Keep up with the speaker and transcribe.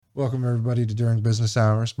Welcome, everybody, to During Business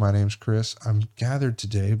Hours. My name's Chris. I'm gathered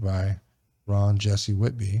today by Jesse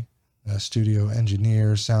Whitby, a studio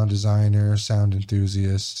engineer, sound designer, sound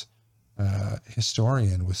enthusiast,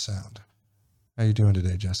 historian with sound. How you doing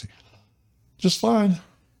today, Jesse? Just fine.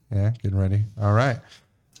 Yeah, getting ready. All right.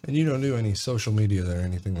 And you don't do any social media or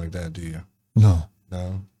anything like that, do you? No,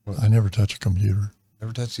 No? I never touch a computer.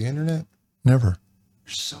 Never touch the internet? Never.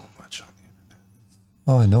 There's so much on the internet.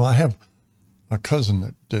 Oh, I know. I have a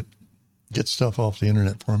cousin that gets stuff off the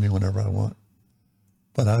internet for me whenever I want.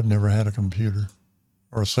 But I've never had a computer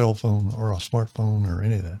or a cell phone or a smartphone or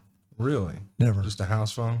any of that. Really? Never. Just a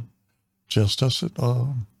house phone? Just a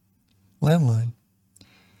landline.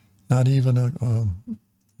 Not even a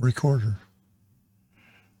recorder.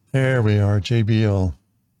 There we are, JBL.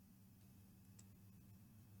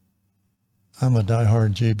 I'm a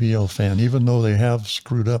diehard JBL fan, even though they have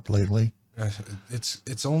screwed up lately.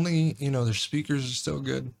 It's only, their speakers are still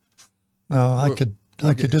good. No,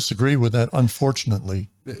 I could disagree with that, unfortunately.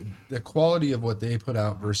 The quality of what they put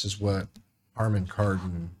out versus what Harman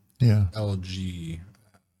Kardon, LG,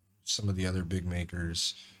 some of the other big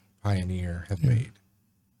makers, Pioneer, have made.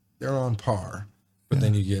 They're on par. But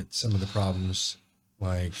then you get some of the problems,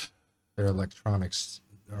 like their electronics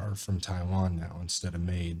are from Taiwan now instead of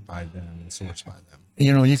made by them and sourced by them.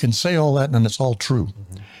 You can say all that and it's all true.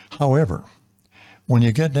 Mm-hmm. However, when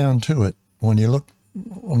you get down to it, when you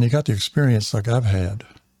got the experience like I've had,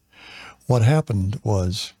 what happened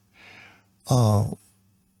was,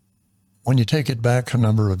 when you take it back a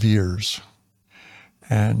number of years,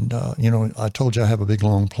 and, I told you I have a big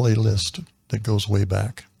long playlist that goes way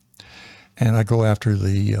back. And I go after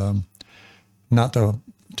the, not the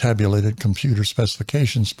tabulated computer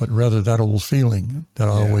specifications, but rather that old feeling that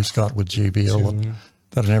I always got with JBL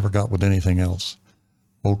that I never got with anything else.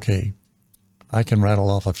 Okay. I can rattle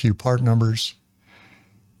off a few part numbers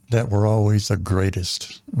that were always the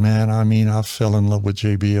greatest. Man, I fell in love with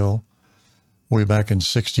JBL way back in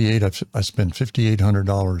 68. I spent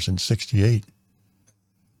 $5,800 in 68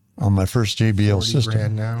 on my first JBL system.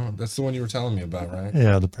 $40,000 now. That's the one you were telling me about, right?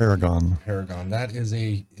 Yeah, the Paragon. That is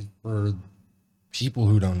for people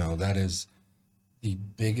who don't know, that is the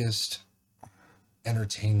biggest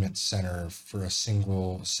entertainment center for a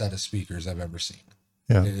single set of speakers I've ever seen.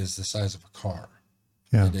 Yeah. It is the size of a car.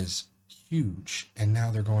 Yeah. It is huge. And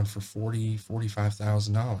now they're going for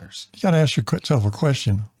 $45,000. You got to ask yourself a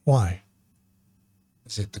question. Why?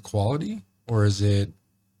 Is it the quality, or is it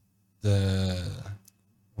the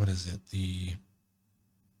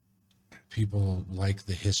people like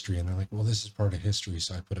the history and they're like, well, this is part of history,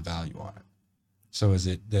 so I put a value on it. So is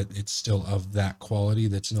it that it's still of that quality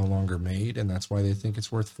that's no longer made, and that's why they think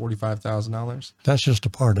it's worth $45,000? That's just a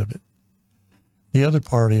part of it. The other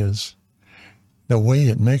part is the way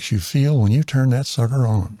it makes you feel when you turn that sucker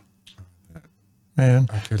on. Man,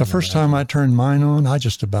 the first time I turned mine on, I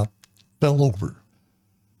just about fell over.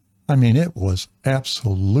 It was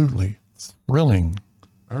absolutely thrilling.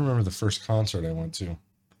 I remember the first concert I went to.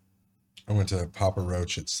 I went to Papa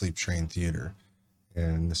Roach at Sleep Train Theater,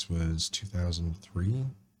 and this was 2003.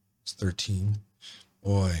 It's 13.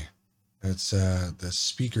 Boy, it's the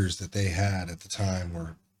speakers that they had at the time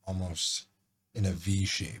were almost in a V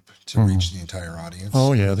shape to reach the entire audience.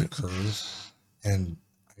 Oh yeah, the curve. And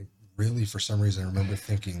I really, for some reason, I remember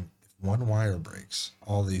thinking, if one wire breaks,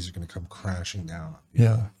 all these are going to come crashing down.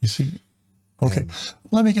 Yeah, you see. Okay,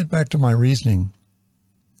 let me get back to my reasoning.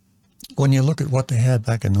 When you look at what they had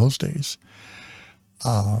back in those days,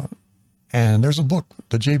 and there's a book,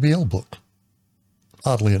 the JBL book,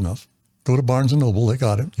 oddly enough. Go to Barnes & Noble, they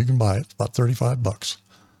got it. You can buy it. It's about $35.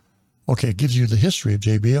 Okay, it gives you the history of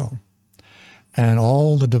JBL and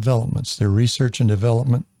all the developments, their research and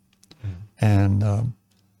development, and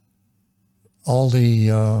all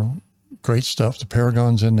the great stuff. The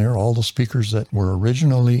Paragon's in there, all the speakers that were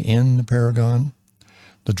originally in the Paragon,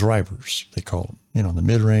 the drivers, they call them, the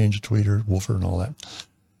mid-range, tweeter, woofer, and all that.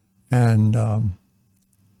 And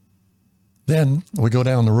then we go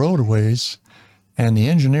down the road a ways, and the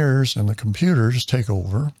engineers and the computers take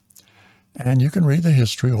over, and you can read the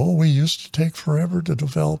history. Oh, we used to take forever to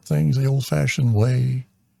develop things the old-fashioned way.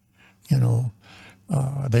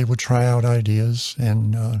 They would try out ideas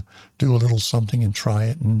and do a little something and try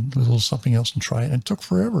it, and a little something else and try it. And it took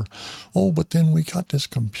forever. Oh, but then we got this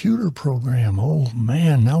computer program. Oh,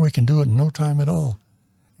 man, now we can do it in no time at all.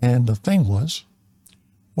 And the thing was,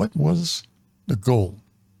 what was the goal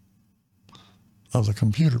of the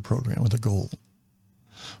computer program? The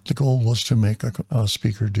goal was to make a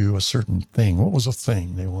speaker do a certain thing. What was a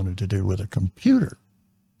thing they wanted to do with a computer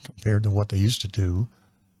compared to what they used to do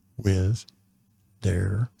with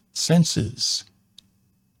their senses?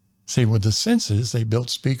 See, with the Senses, they built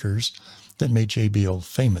speakers that made JBL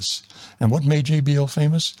famous. And what made JBL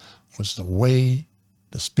famous was the way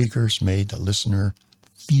the speakers made the listener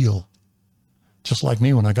feel. Just like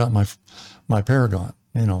me when I got my Paragon,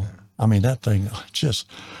 you know. I mean, that thing it just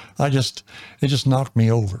knocked me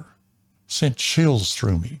over. Sent chills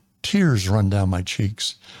through me. Tears run down my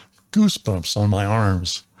cheeks. Goosebumps on my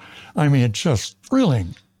arms. I mean, it's just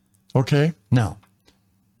thrilling. Okay, now,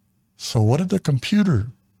 so what did the computer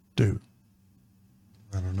do?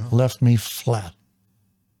 I don't know. Left me flat.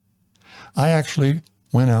 I actually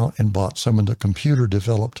went out and bought some of the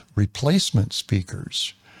computer-developed replacement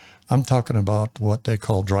speakers. I'm talking about what they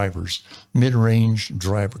call drivers, mid-range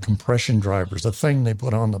driver, compression drivers, the thing they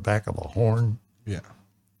put on the back of a horn. Yeah.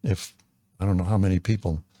 If I don't know how many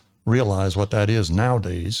people realize what that is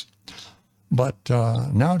nowadays. But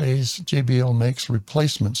nowadays, JBL makes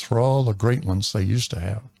replacements for all the great ones they used to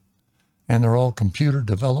have. And they're all computer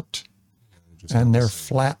developed. And they're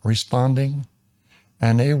flat responding.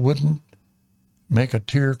 And they wouldn't make a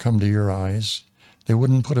tear come to your eyes. They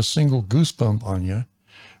wouldn't put a single goosebump on you.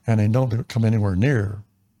 And they don't come anywhere near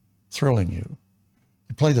thrilling you.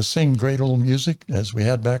 You play the same great old music as we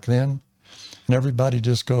had back then. And everybody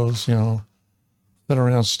just goes, you know, sit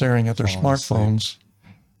around staring at their smartphones.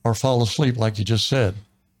 Or fall asleep, like you just said.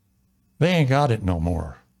 They ain't got it no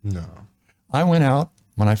more. No. I went out,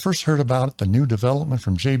 when I first heard about it, the new development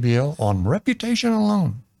from JBL, on reputation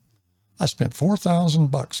alone. I spent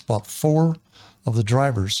 $4,000, bought 4 of the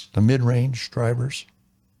drivers, the mid-range drivers.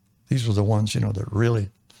 These were the ones, you know, that really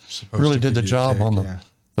did the job on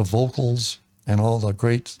the vocals and all the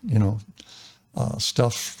great, you know,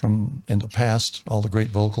 stuff from in the past, all the great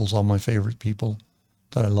vocals, all my favorite people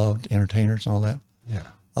that I loved, entertainers and all that. Yeah.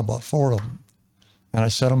 I bought 4 of them, and I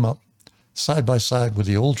set them up side by side with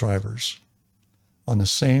the old drivers on the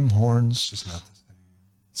same horns, Just not the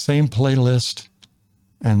same playlist,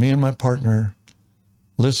 and me and my partner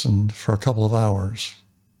listened for a couple of hours.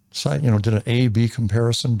 So, you know, did an A-B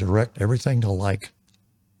comparison, direct everything to like.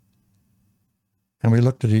 And we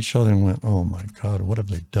looked at each other and went, oh my God, what have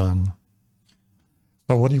they done?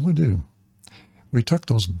 So what did we do? We took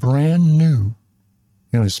those brand new,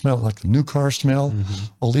 you know, they smell like the new car smell. Mm-hmm.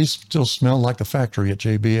 Well, these still smell like the factory at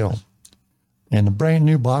JBL. And the brand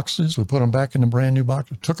new boxes, we put them back in the brand new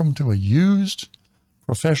box. We took them to a used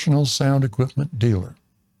professional sound equipment dealer.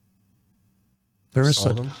 There is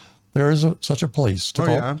such a place.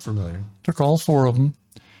 I'm familiar. Took all 4 of them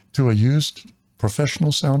to a used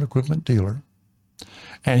professional sound equipment dealer.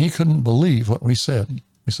 And he couldn't believe what we said.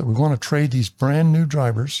 We said, we want to trade these brand new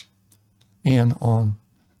drivers in on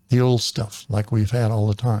the old stuff like we've had all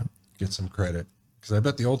the time. Get some credit. Because I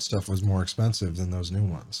bet the old stuff was more expensive than those new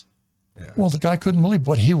ones. Yeah. Well, the guy couldn't believe,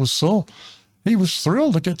 but he was thrilled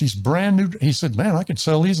to get these brand new. He said, man, I could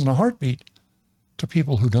sell these in a heartbeat to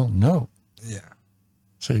people who don't know. Yeah.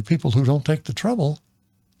 See, people who don't take the trouble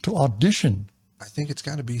to audition. I think it's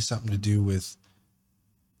got to be something to do with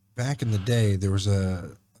back in the day, there was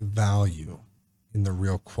a value in the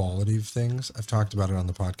real quality of things. I've talked about it on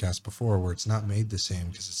the podcast before where it's not made the same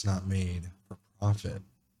because it's not made for profit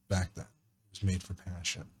back then. It was made for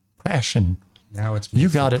passion. Passion. Now it's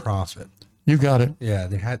made for profit. You got it. Yeah,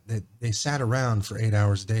 they sat around for 8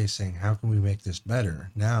 hours a day saying, how can we make this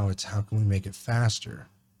better? Now it's how can we make it faster,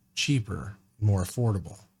 cheaper, more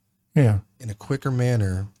affordable? Yeah. In a quicker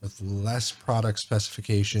manner with less product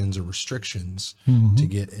specifications or restrictions to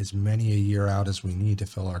get as many a year out as we need to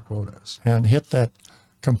fill our quotas. And hit that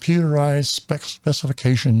computerized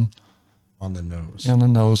specification on the nose.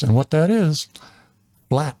 And what that is,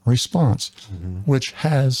 flat response, which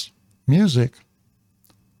has music,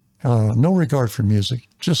 no regard for music,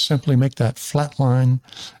 just simply make that flat line.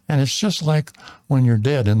 And it's just like when you're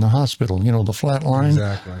dead in the hospital, you know, the flat line.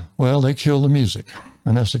 Exactly. Well, they kill the music.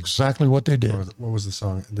 And that's exactly what they did. What was the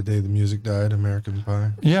song? The Day the Music Died, American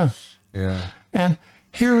Pie? Yeah. Yeah. And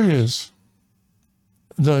here it is.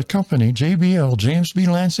 The company, JBL, James B.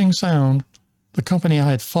 Lansing Sound, the company I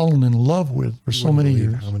had fallen in love with for so many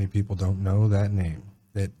years. How many people don't know that name?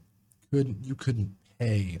 That you couldn't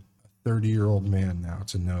pay a 30-year-old man now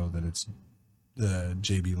to know that it's the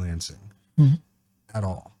JB Lansing at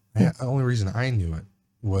all. The only reason I knew it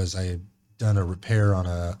was I had done a repair on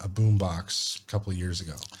a boombox a couple of years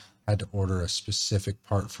ago. I had to order a specific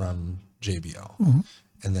part from JBL.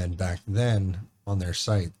 And then back then on their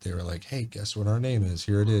site, they were like, hey, guess what our name is?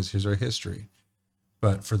 Here it is. Here's our history.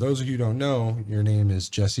 But for those of you who don't know, your name is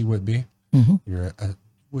Jesse Whitby. You're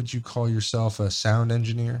would you call yourself a sound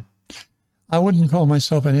engineer? I wouldn't call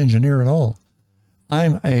myself an engineer at all.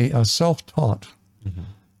 I'm a self-taught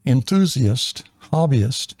enthusiast,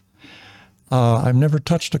 hobbyist. I've never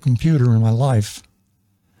touched a computer in my life.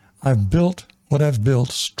 I've built what I've built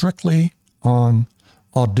strictly on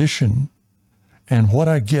audition and what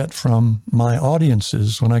I get from my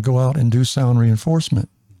audiences when I go out and do sound reinforcement.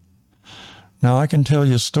 Now, I can tell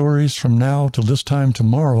you stories from now till this time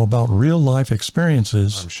tomorrow about real life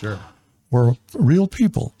experiences. I'm sure. Where real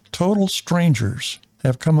people, total strangers,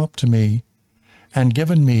 have come up to me and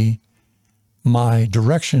given me my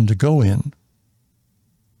direction to go in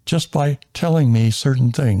just by telling me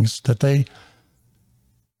certain things that they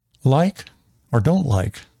like or don't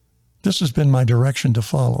like. This has been my direction to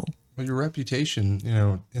follow. Well, your reputation,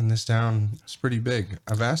 in this town is pretty big.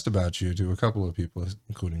 I've asked about you to a couple of people,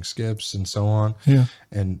 including Skips and so on. Yeah.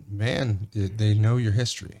 And man, they know your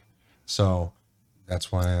history. So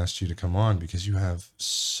that's why I asked you to come on, because you have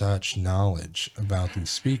such knowledge about these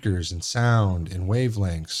speakers and sound and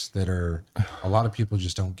wavelengths that a lot of people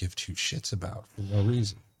just don't give two shits about for no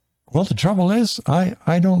reason. Well, the trouble is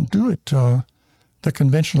I don't do it the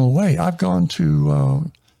conventional way. I've gone to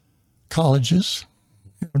colleges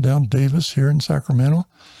down Davis here in Sacramento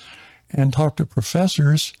and talked to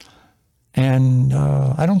professors, and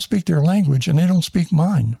I don't speak their language and they don't speak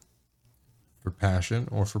mine. For passion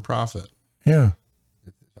or for profit. Yeah.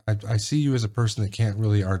 I see you as a person that can't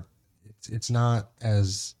really it's not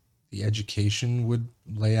as the education would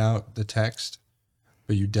lay out the text,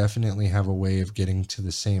 but you definitely have a way of getting to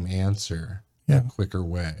the same answer in a quicker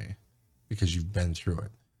way because you've been through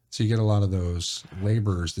it. So you get a lot of those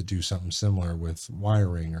laborers that do something similar with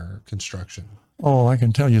wiring or construction. Oh, I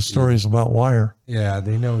can tell you stories about wire. Yeah,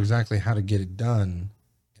 they know exactly how to get it done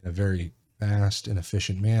in a very fast and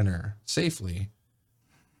efficient manner, safely.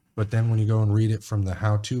 But then when you go and read it from the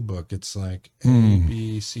how-to book, it's like A,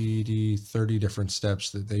 B, C, D, 30 different steps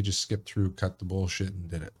that they just skipped through, cut the bullshit, and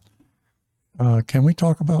did it. Can we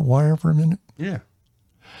talk about wire for a minute? Yeah.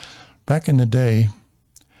 Back in the day,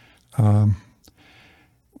 when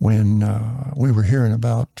we were hearing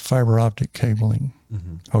about fiber optic cabling,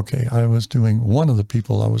 okay, one of the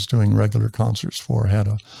people I was doing regular concerts for had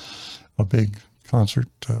a big concert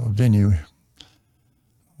venue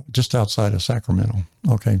just outside of Sacramento,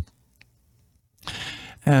 okay?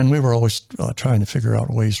 And we were always trying to figure out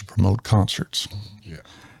ways to promote concerts. Yeah.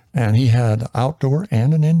 And he had outdoor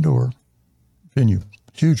and an indoor venue,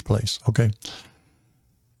 huge place, okay?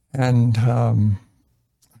 And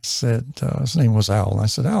said, his name was Al, and I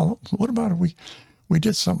said, Al, what about if we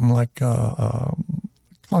did something like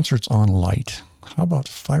concerts on light? How about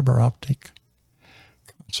fiber optic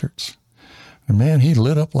concerts? And man, he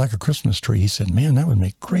lit up like a Christmas tree. He said, man, that would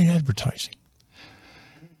make great advertising.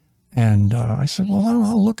 And I said, well,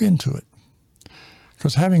 I'll look into it.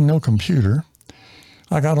 Because having no computer,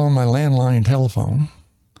 I got on my landline telephone,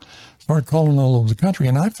 started calling all over the country,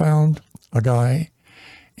 and I found a guy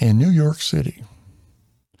in New York City.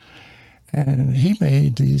 And he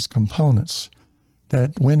made these components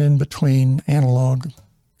that went in between analog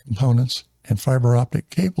components and fiber optic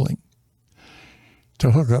cabling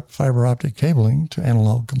to hook up fiber optic cabling to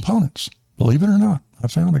analog components. Believe it or not, I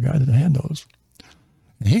found a guy that had those.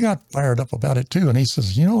 And he got fired up about it too. And he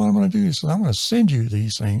says, you know what I'm going to do? He says, I'm going to send you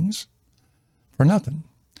these things for nothing.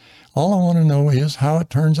 All I want to know is how it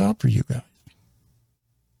turns out for you guys.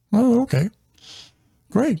 Oh, okay.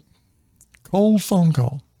 Great. Cold phone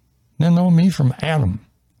call. Then know me from Adam.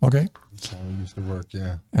 Okay. That's how it used to work,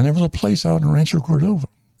 yeah. And there was a place out in Rancho Cordova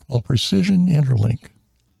called Precision Interlink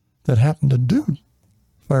that happened to do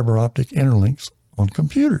fiber optic interlinks on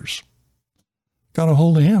computers. Got a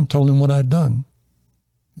hold of him, told him what I'd done.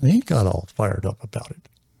 And he got all fired up about it.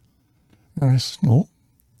 And I said, well,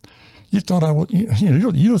 you thought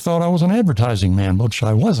you thought I was an advertising man, which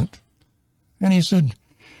I wasn't. And he said,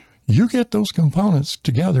 you get those components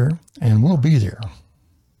together and we'll be there.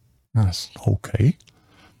 And I said, okay.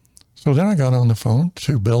 So then I got on the phone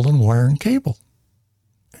to Belden Wire and Cable.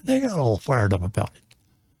 And they got all fired up about it.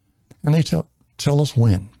 And they tell us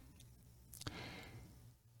when.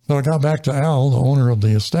 So I got back to Al, the owner of the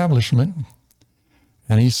establishment,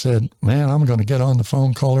 and he said, man, I'm going to get on the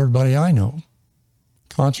phone, call everybody I know,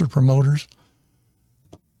 concert promoters.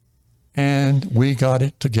 And we got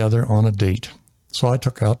it together on a date. So I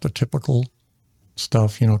took out the typical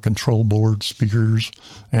stuff, control board, speakers,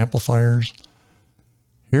 amplifiers.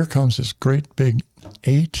 Here comes this great big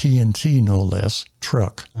AT&T, no less,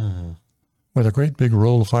 truck with a great big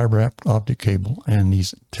roll of fiber optic cable, and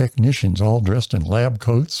these technicians all dressed in lab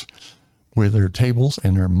coats with their tables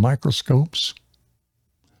and their microscopes.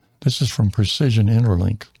 This is from Precision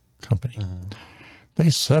Interlink Company. They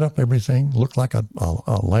set up everything, looked like a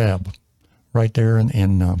lab right there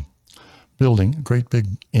in building, a great big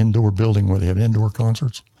indoor building where they have indoor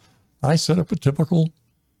concerts. I set up a typical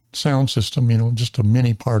sound system, just a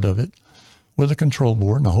mini part of it with a control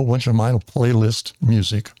board and a whole bunch of my playlist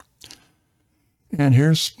music. And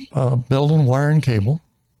here's belt and wire and cable.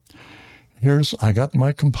 I got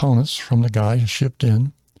my components from the guy shipped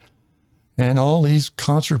in. And all these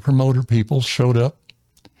concert promoter people showed up.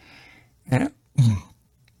 And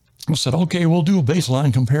I said, okay, we'll do a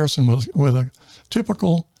baseline comparison with a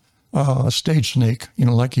typical stage snake,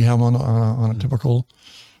 like you have on a typical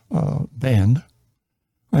band,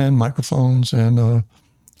 and microphones. And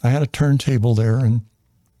I had a turntable there, and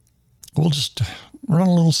we'll just run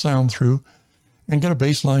a little sound through and get a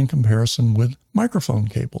baseline comparison with microphone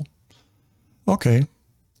cable. Okay.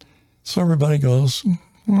 So everybody goes,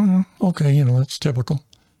 okay, that's typical.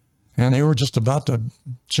 And they were just about to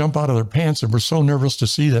jump out of their pants. They were so nervous to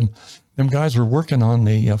see them. Them guys were working on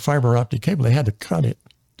the fiber optic cable. They had to cut it.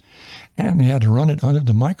 And they had to run it under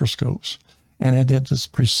the microscopes. And they did this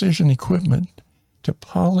precision equipment to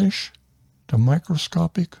polish the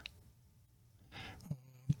microscopic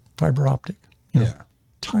fiber optic.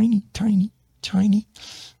 Tiny, tiny, tiny.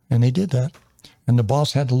 And they did that. And the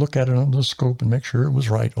boss had to look at it under the scope and make sure it was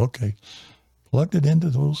right. Okay. Plugged it into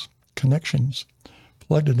those connections.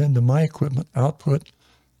 Plugged it into my equipment, output,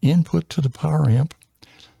 input to the power amp,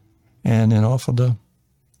 and then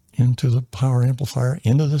into the power amplifier,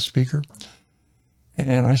 into the speaker.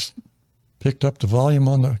 And I picked up the volume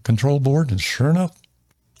on the control board, and sure enough,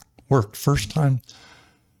 worked first time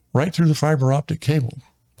right through the fiber optic cable.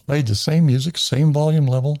 Played the same music, same volume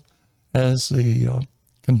level as the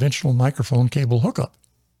conventional microphone cable hookup.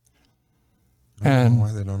 I don't know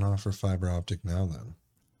why they don't offer fiber optic now then.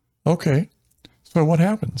 Okay. So what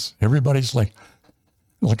happens? Everybody's like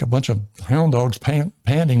a bunch of hound dogs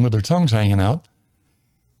panting with their tongues hanging out.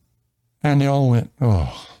 And they all went,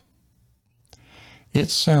 oh. It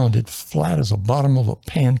sounded flat as the bottom of a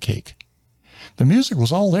pancake. The music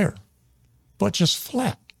was all there, but just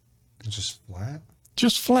flat. Just flat?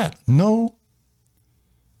 Just flat. No,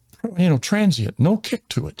 transient. No kick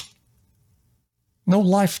to it. No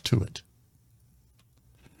life to it.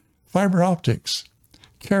 Fiber optics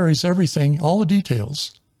carries everything, all the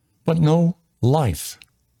details, but no life.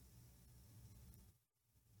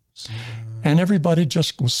 And everybody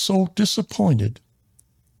just was so disappointed.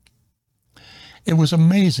 It was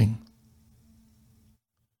amazing.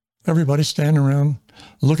 Everybody standing around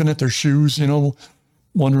looking at their shoes,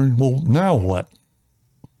 wondering, well, now what?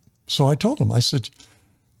 So I told them, I said,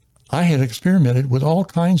 I had experimented with all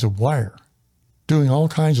kinds of wire, doing all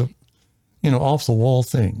kinds of, off-the-wall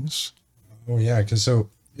things. Oh, yeah, because so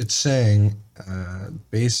it's saying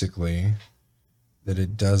basically that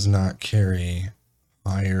it does not carry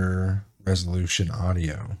higher resolution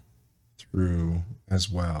audio through as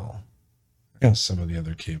well as some of the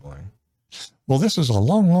other cabling. Well, this is a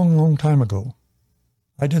long, long, long time ago.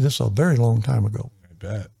 I did this a very long time ago. I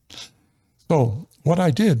bet. So what I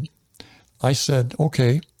did, I said,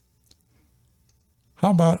 okay, how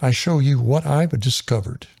about I show you what I've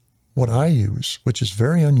discovered, what I use, which is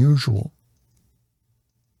very unusual.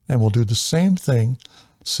 And we'll do the same thing,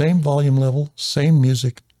 same volume level, same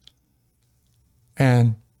music,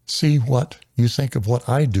 and see what you think of what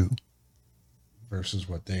I do. Versus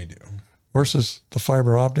what they do. Versus the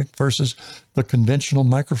fiber optic, versus the conventional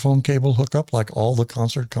microphone cable hookup like all the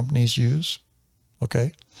concert companies use.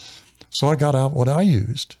 Okay? So I got out what I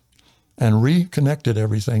used and reconnected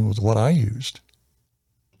everything with what I used.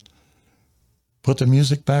 Put the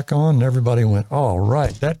music back on, and everybody went, oh,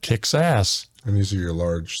 right, that kicks ass. And these are your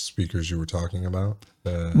large speakers you were talking about?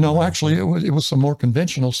 No, actually, it was some more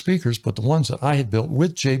conventional speakers, but the ones that I had built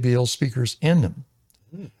with JBL speakers in them.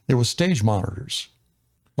 There was stage monitors,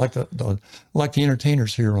 like the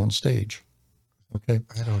entertainers here on stage. Okay.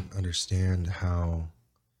 I don't understand how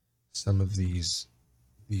some of these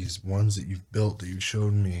ones that you've built that you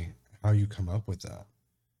showed me, how you come up with that.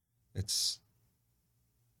 It's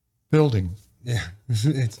building. Yeah,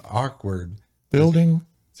 it's awkward. Building.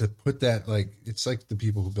 To put that, it's like the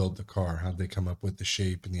people who build the car, how they come up with the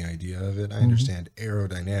shape and the idea of it. I understand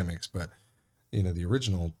aerodynamics, but, the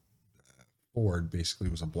original Ford basically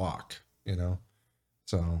was a block,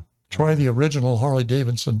 So try the original Harley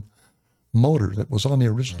Davidson motor that was on the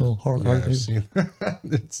original Harley Davidson.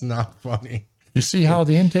 It's not funny. You see how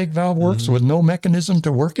the intake valve works with no mechanism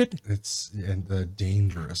to work it? It's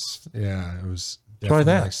dangerous. Yeah, it was definitely try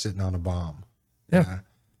that. Like sitting on a bomb. Yeah.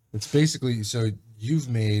 It's basically, so you've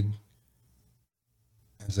made,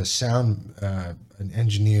 as a sound, an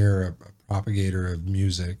engineer, a propagator of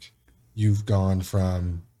music, you've gone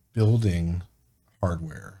from building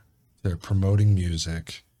hardware to promoting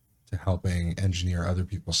music to helping engineer other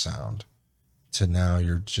people's sound to now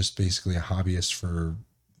you're just basically a hobbyist for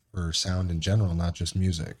sound in general, not just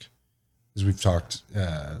music. As we've talked,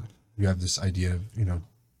 you have this idea of,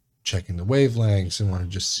 checking the wavelengths and want to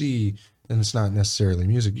just see, and it's not necessarily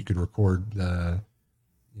music. You could record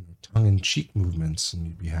tongue-in-cheek movements and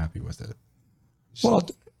you'd be happy with it. Well,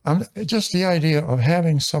 just the idea of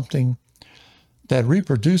having something that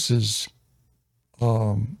reproduces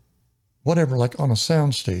whatever, like on a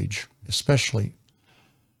soundstage, especially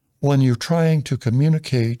when you're trying to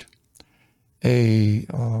communicate a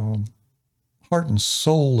heart and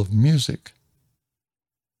soul of music,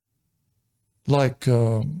 like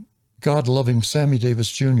God-loving Sammy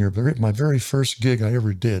Davis Jr., my very first gig I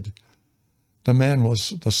ever did. The man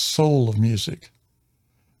was the soul of music.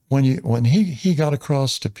 When he got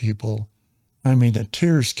across to people, I mean, the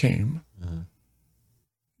tears came.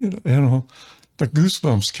 Mm-hmm. The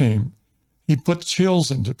goosebumps came. He put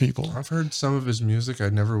chills into people. I've heard some of his music. I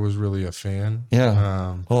never was really a fan.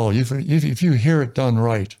 Yeah. If you hear it done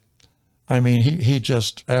right, I mean, he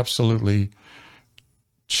just absolutely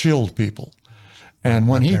chilled people. And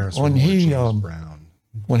when he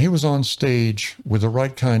was on stage with the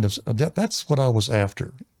right kind of, that's what I was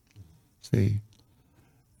after. See,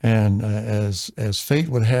 and as fate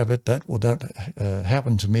would have it, that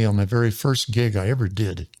happened to me on my very first gig I ever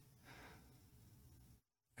did.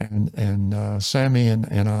 And Sammy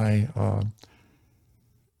and I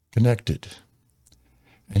connected,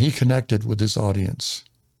 and he connected with his audience,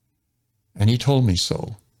 and he told me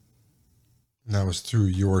so. And that was through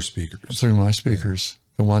your speakers? Through my speakers,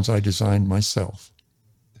 the ones I designed myself.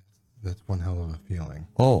 That's one hell of a feeling.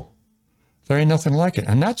 Oh, there ain't nothing like it.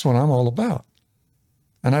 And that's what I'm all about.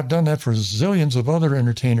 And I've done that for zillions of other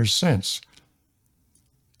entertainers since.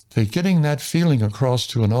 To getting that feeling across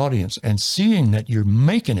to an audience and seeing that you're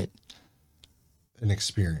making it. An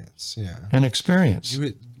experience, yeah. An experience.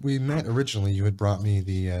 We met originally. You had brought me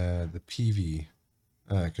the PV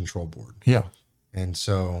control board. Yeah. And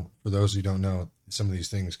so, for those who don't know, some of these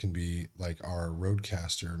things can be like our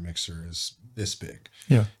Rodecaster mixer is this big.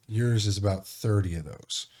 Yeah. Yours is about 30 of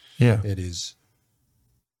those. Yeah. It is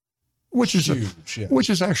which huge. Which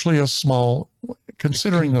is actually a small,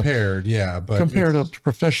 considering compared to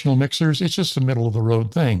professional mixers, it's just a middle of the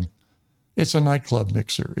road thing. It's a nightclub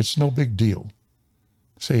mixer. It's no big deal.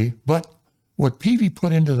 See, but what Peavy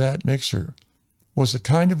put into that mixer was the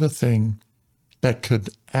kind of a thing that could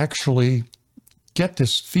actually get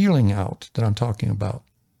this feeling out that I'm talking about.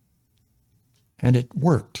 And it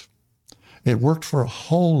worked. It worked for a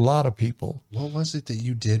whole lot of people. What was it that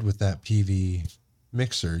you did with that PV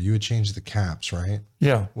mixer? You had changed the caps, right?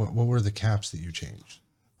 Yeah. What were the caps that you changed?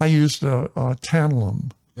 I used a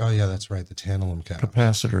tantalum. Oh, yeah, that's right, the tantalum cap.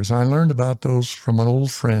 Capacitors. I learned about those from an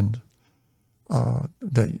old friend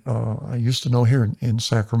that I used to know here in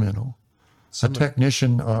Sacramento. A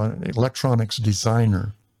technician, electronics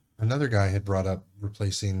designer. Another guy had brought up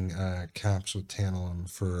replacing caps with tantalum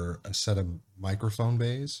for a set of microphone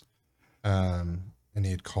bays. And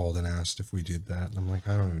he had called and asked if we did that. And I'm like,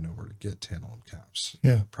 I don't even know where to get tantalum caps.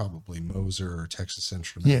 Yeah. Probably Moser or Texas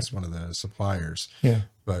Instruments, one of the suppliers. Yeah.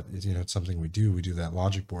 But, it's something we do. We do that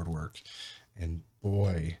logic board work. And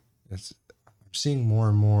boy, I'm seeing more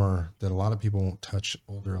and more that a lot of people won't touch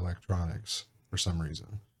older electronics for some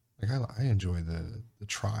reason. Like I enjoy the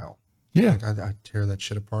trial. Yeah. Like I tear that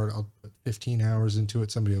shit apart. I'll put 15 hours into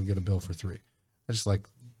it. Somebody will get a bill for 3. I just like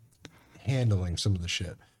handling some of the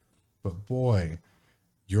shit. But boy,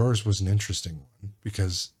 yours was an interesting one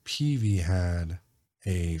because PV had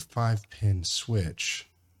a 5-pin switch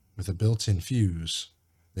with a built-in fuse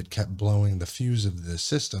that kept blowing the fuse of the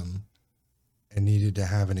system and needed to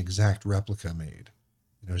have an exact replica made.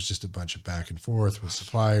 It was just a bunch of back and forth with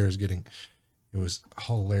suppliers it was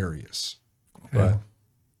hilarious. Yeah.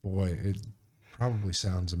 But boy, it probably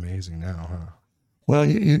sounds amazing now, huh? Well,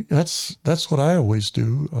 that's what I always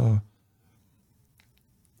do.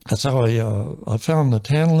 That's how I found the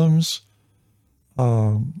tantalums,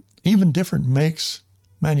 even different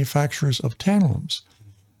manufacturers of tantalums.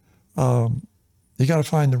 You got to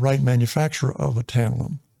find the right manufacturer of a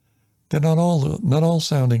tantalum. They're not all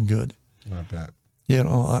sounding good. I bet.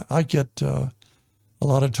 I get a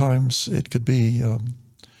lot of times it could be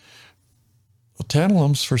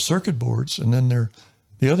tantalums for circuit boards, and then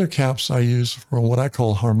the other caps I use for what I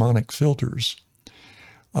call harmonic filters.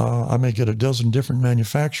 I may get a dozen different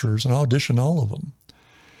manufacturers and audition all of them.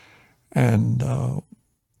 And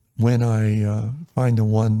when I find the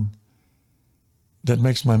one that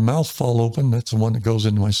makes my mouth fall open, that's the one that goes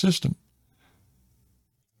into my system.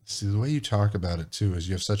 See, the way you talk about it, too, is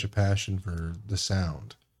you have such a passion for the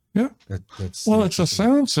sound. Yeah. Well, it's a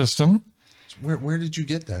sound system Where did you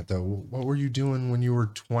get that though? What were you doing when you were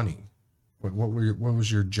 20? What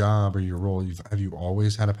was your job or your role? Have you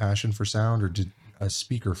always had a passion for sound, or did a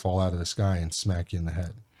speaker fall out of the sky and smack you in the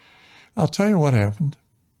head? I'll tell you what happened.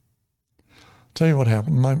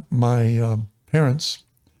 My parents,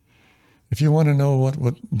 if you want to know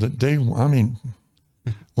what the day, I mean,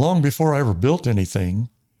 long before I ever built anything,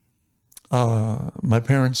 my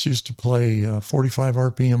parents used to play 45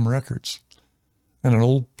 RPM records and an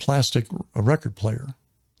old plastic record player.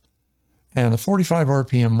 And the 45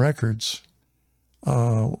 RPM records,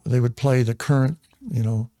 they would play the current,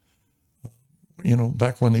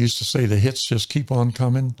 back when they used to say the hits just keep on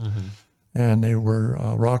coming. Mm-hmm. And they were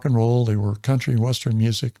rock and roll, they were country western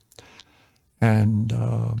music. And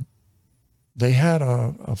they had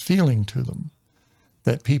a feeling to them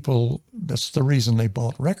that that's the reason they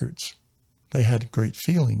bought records. They had a great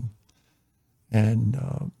feeling.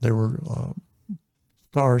 And there were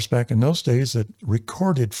stars back in those days that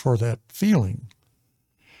recorded for that feeling.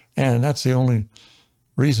 And that's the only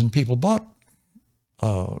reason people bought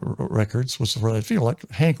records, was for that feel. Like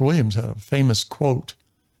Hank Williams had a famous quote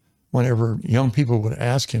whenever young people would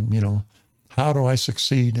ask him, how do I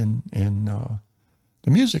succeed in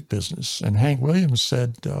the music business? And Hank Williams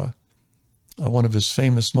said, one of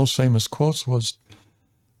his most famous quotes was,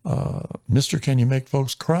 Mister, can you make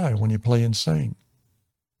folks cry when you play and sing?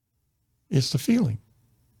 It's the feeling.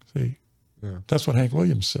 See, yeah. That's what Hank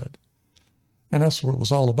Williams said. And that's what it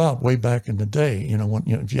was all about way back in the day.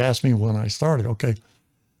 If you ask me when I started, okay.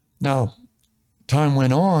 Now, time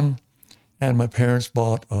went on, and my parents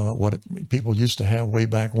bought what people used to have way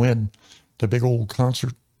back when, the big old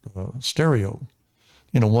concert stereo.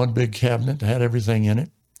 One big cabinet that had everything in it.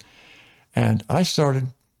 And I started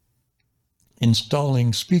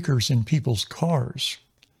installing speakers in people's cars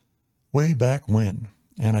way back when.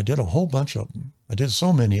 And I did a whole bunch of them. I did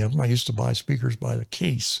so many of them. I used to buy speakers by the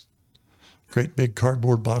case, great big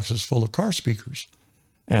cardboard boxes full of car speakers.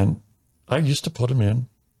 And I used to put them in,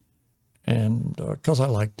 and because I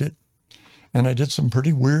liked it. And I did some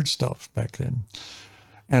pretty weird stuff back then.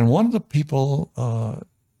 And one of the people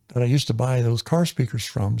that I used to buy those car speakers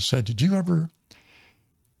from said, did you ever,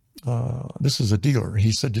 this is a dealer,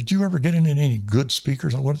 he said, did you ever get in any good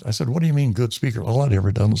speakers? I said, what do you mean good speakers? All I'd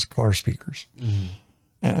ever done was car speakers. Mm-hmm.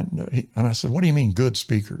 And I said, what do you mean good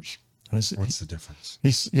speakers? And I said, what's the difference?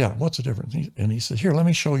 What's the difference? And he said, here, let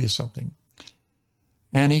me show you something.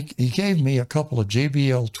 And he gave me a couple of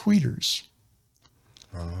JBL tweeters.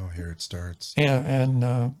 Oh, here it starts. Yeah,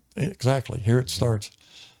 and exactly, here it starts.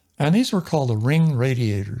 And these were called the Ring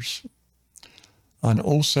Radiators,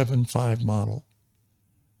 an 075 model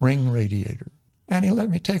Ring Radiator. And he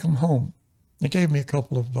let me take them home. He gave me a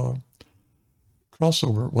couple of what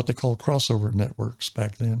they call crossover networks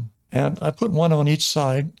back then. And I put one on each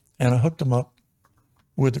side, and I hooked them up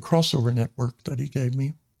with the crossover network that he gave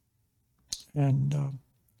me. And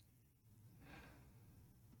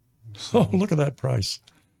oh, look at that price.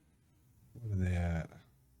 What are they at?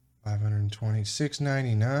 $520,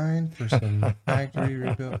 $699 for some factory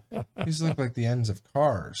rebuilt. These look like the ends of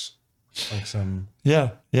cars. Like some.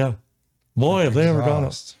 Yeah. Boy, have they ever gone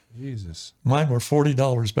up. Jesus. Mine were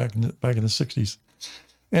 $40 back in the 60s.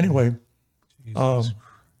 Anyway, I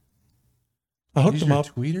hooked them up.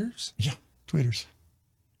 Tweeters? Yeah, tweeters.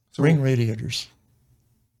 So, Ring radiators.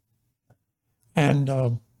 And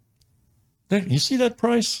you see that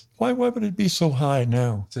price? Why would it be so high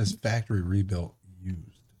now? It says factory rebuilt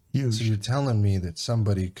used. So you're telling me that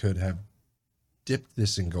somebody could have dipped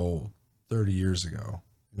this in gold 30 years ago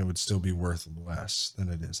and it would still be worth less than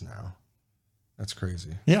it is now. That's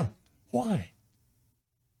crazy. Yeah. Why?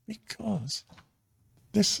 Because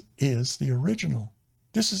this is the original.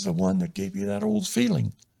 This is the one that gave you that old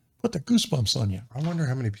feeling. Put the goosebumps on you. I wonder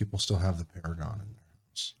how many people still have the Paragon in their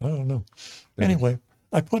house. I don't know. Anyway,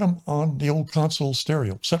 I put them on the old console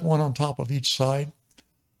stereo, set one on top of each side,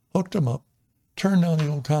 hooked them up, turned on the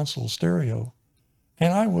old console stereo,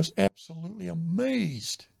 and I was absolutely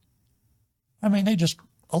amazed. I mean, they just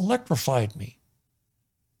electrified me.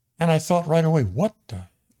 And I thought right away, what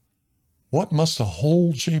must the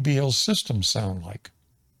whole JBL system sound like?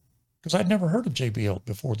 Because I'd never heard of JBL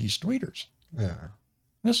before these tweeters. Yeah.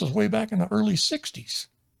 This was way back in the early 60s.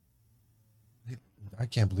 I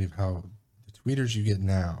can't believe how the tweeters you get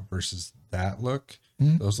now versus that look,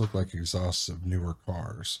 those look like exhausts of newer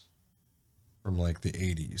cars from like the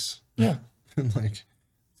 80s. Yeah. Like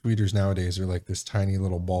tweeters nowadays are like this tiny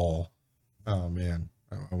little ball. Oh man,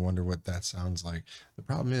 I wonder what that sounds like. The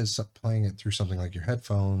problem is playing it through something like your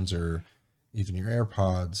headphones or even your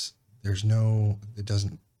AirPods. It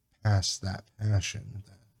doesn't pass that passion,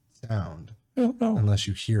 that sound. No. unless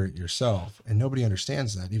you hear it yourself. And nobody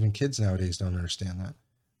understands that. Even kids nowadays don't understand that.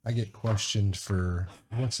 I get questioned for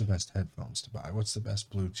what's the best headphones to buy? What's the best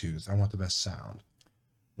Bluetooth? I want the best sound.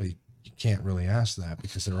 Well, you can't really ask that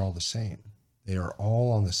because they're all the same. They are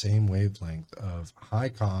all on the same wavelength of high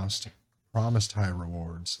cost, promised high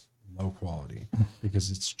rewards, low quality, because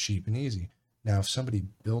it's cheap and easy. Now, if somebody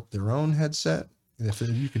built their own headset, if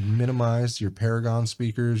you could minimize your Paragon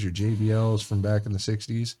speakers, your JBLs from back in the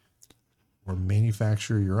 60s, or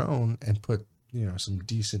manufacture your own and put, some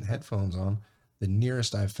decent headphones on, the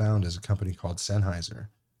nearest I've found is a company called Sennheiser.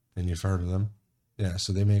 And you've heard of them? Yeah,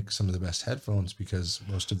 so they make some of the best headphones because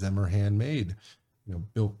most of them are handmade,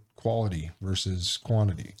 built quality versus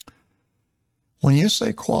quantity. When you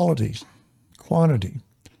say quantity,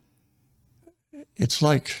 it's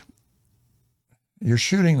like you're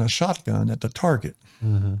shooting a shotgun at the target.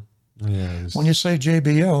 Mm-hmm. Yeah. When you say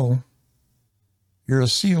JBL, you're a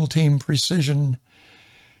SEAL team precision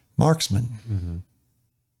marksman. Mm-hmm.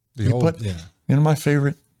 My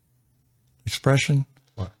favorite expression?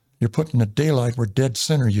 What? You're putting the daylight where dead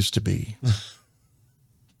center used to be.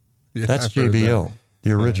 Yeah, that's JBL,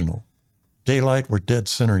 the original. Daylight where dead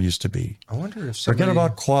center used to be. I wonder if Forget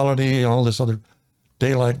about quality and all this other.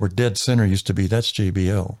 Daylight where dead center used to be. That's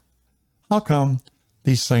JBL. How come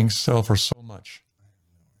these things sell for so much?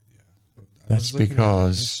 That's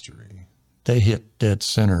because they hit dead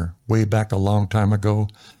center way back a long time ago.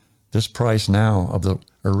 This price now of the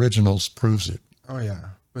originals proves it. Oh,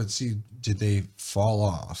 yeah. But see, did they fall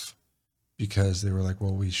off because they were like,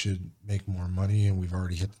 well, we should make more money and we've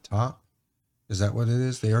already hit the top? Is that what it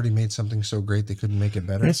is? They already made something so great they couldn't make it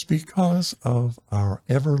better? It's because of our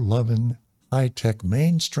ever-loving high-tech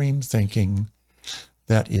mainstream thinking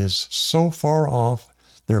that is so far off.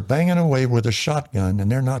 They're banging away with a shotgun and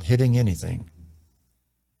they're not hitting anything.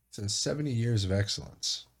 Since 70 years of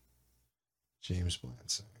excellence. James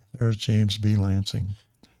Lansing. There's James B. Lansing.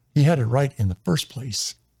 He had it right in the first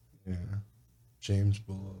place. Yeah. James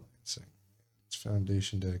B. Lansing. Its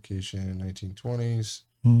foundation dedication, 1920s.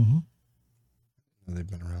 Mm-hmm. They've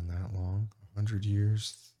been around that long. 100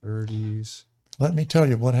 years, 30s. Let me tell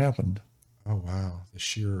you what happened. Oh, wow. The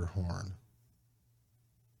shearer horn.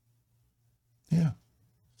 Yeah.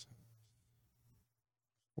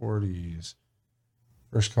 40s.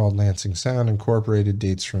 First called Lansing Sound Incorporated,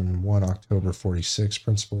 dates from 1 October 46.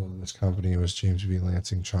 Principal of this company was James B.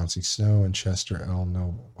 Lansing, Chauncey Snow, and Chester L.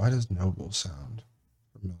 Noble. Why does Noble sound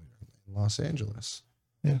familiar? In Los Angeles.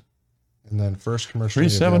 Yeah. And then first commercially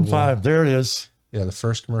 375, there it is. Yeah, the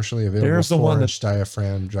first commercially available. There's the one that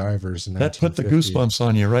diaphragm drivers in that put the goosebumps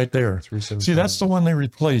on you right there. See, that's the one they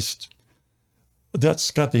replaced.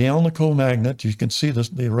 That's got the Alnico magnet. You can see the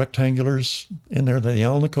rectangulars in there, the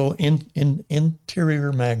Alnico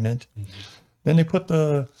interior magnet. Mm-hmm. Then they put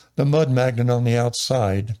the mud magnet on the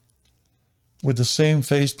outside with the same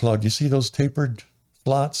phase plug. You see those tapered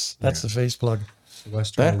slots? That's the phase plug.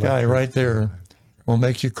 That guy right there will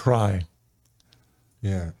make you cry.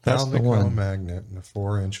 Yeah, that's the one. Magnet and a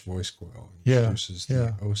 4-inch voice coil. Introduces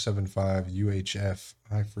the 075 UHF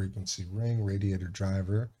high frequency ring radiator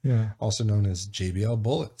driver. Yeah. Also known as JBL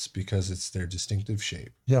bullets because it's their distinctive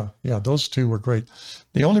shape. Yeah, those two were great.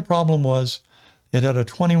 The only problem was it had a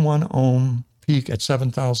 21 ohm peak at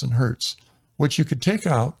 7,000 hertz, which you could take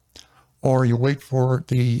out, or you wait for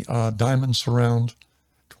the Diamond Surround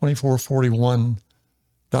 2441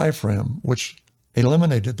 diaphragm, which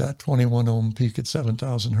eliminated that 21 ohm peak at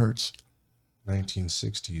 7,000 hertz.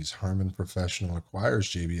 1960s, Harman Professional acquires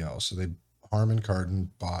JBL. So Harman Kardon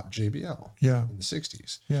bought JBL in the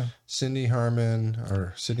 60s. Yeah. Sidney Harman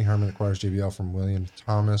acquires JBL from William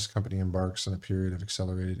Thomas. Company embarks on a period of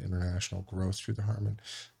accelerated international growth through the Harman.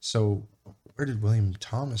 So where did William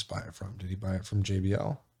Thomas buy it from? Did he buy it from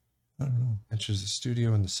JBL? I don't know. Enters the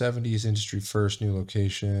studio in the 70s, industry first, new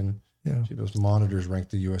location. Yeah. JBL's monitors ranked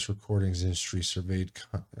the U.S. recordings industry surveyed,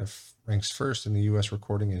 ranks first in the U.S.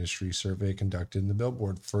 recording industry survey conducted in the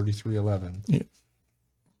Billboard 3311. Yeah.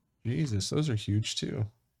 Jesus, those are huge too.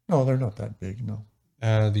 No, they're not that big, no.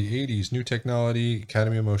 The 80s, new technology,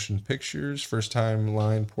 Academy of Motion Pictures, first time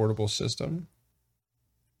line portable system.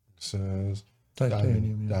 It says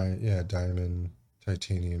titanium. Diamond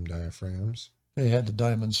titanium diaphragms. They had the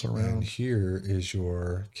Diamond Surround. And here is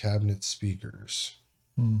your cabinet speakers.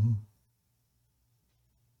 Mm-hmm.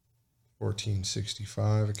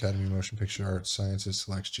 1465, Academy of Motion Picture Arts Sciences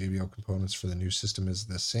selects JBL components for the new system as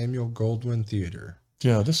the Samuel Goldwyn Theater.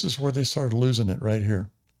 Yeah, this is where they started losing it right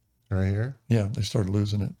here. Right here? Yeah, they started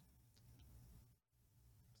losing it.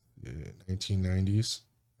 1990s,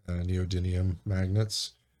 neodymium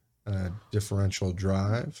magnets, differential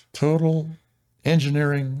drive. Total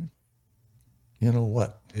engineering you know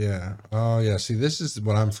what? Yeah. Oh, yeah. See, this is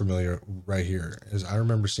what I'm familiar right here. Is I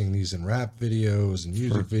remember seeing these in rap videos and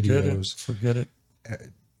music videos. Forget it.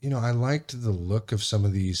 You know, I liked the look of some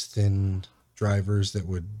of these thin drivers that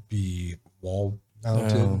would be wall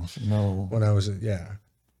mounted. No. When I was,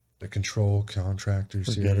 the Control Contractor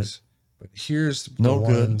Forget series. it. But here's No the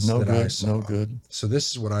good. ones No that I good. saw. No good. So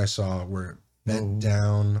this is what I saw, where it bent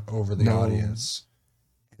down over the audience.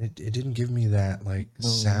 And it didn't give me that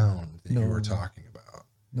sound that you were talking about.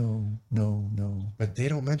 No. But they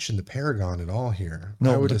don't mention the Paragon at all here.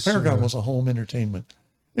 No, the Paragon was a home entertainment.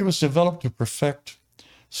 It was developed to perfect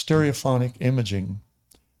stereophonic imaging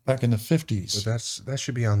back in the 50s. But that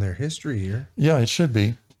should be on their history here. Yeah, it should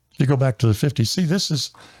be. If you go back to the 50s. See,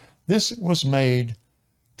 this was made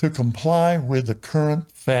to comply with the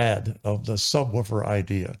current fad of the subwoofer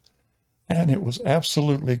idea. And it was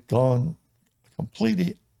absolutely gone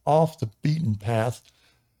completely off the beaten path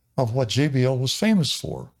of what JBL was famous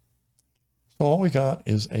for. So all we got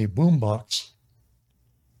is a boombox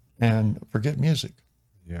and forget music.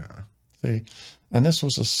 Yeah. See, and this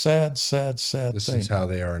was a sad thing. This is how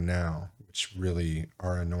they are now, which really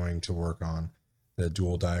are annoying to work on. The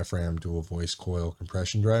dual diaphragm, dual voice coil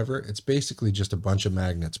compression driver. It's basically just a bunch of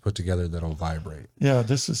magnets put together that'll vibrate. Yeah,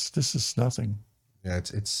 this is nothing. Yeah,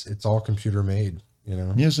 it's all computer made, you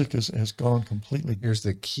know. Music has gone completely. Here's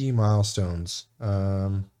the key milestones.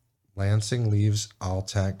 Lansing leaves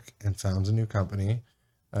Altec and founds a new company.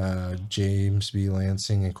 James B.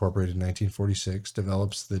 Lansing, incorporated in 1946,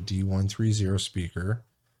 develops the D130 speaker.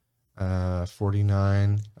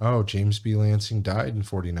 49. Oh, James B. Lansing died in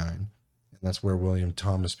 49. That's where William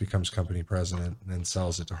Thomas becomes company president and then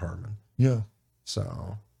sells it to Harman. Yeah.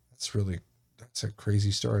 So that's a crazy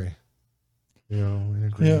story. You know,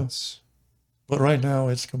 integrates. Yeah. But right now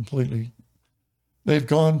it's completely, they've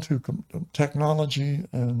gone to technology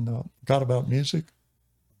and got about music,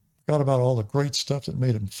 got about all the great stuff that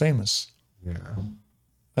made them famous. Yeah.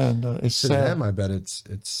 And it's to sad. them, I bet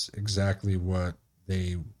it's exactly what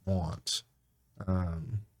they want.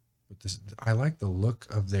 I like the look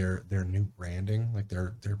of their new branding. Like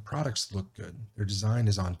their products look good. Their design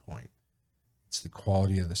is on point. It's the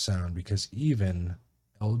quality of the sound, because even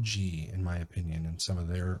LG, in my opinion, and some of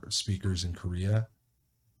their speakers in Korea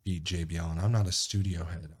beat JBL. And I'm not a studio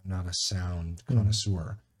head. I'm not a sound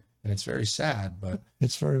connoisseur. And it's very sad, but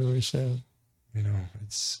it's very, very sad. You know,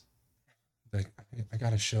 it's like I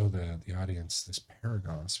got to show the audience this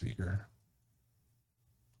Paragon speaker.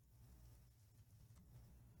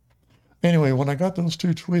 Anyway, when I got those two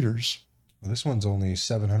tweeters. Well, this one's only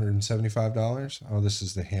 $775. Oh, this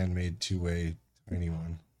is the handmade two-way tiny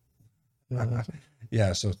one.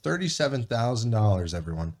 Yeah, so $37,000,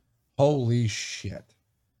 everyone. Holy shit.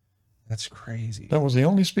 That's crazy. That was the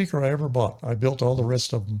only speaker I ever bought. I built all the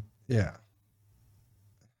rest of them. Yeah.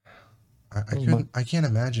 I can't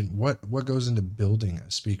imagine what goes into building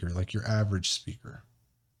a speaker, like your average speaker.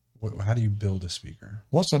 How do you build a speaker?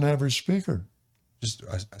 What's an average speaker? Just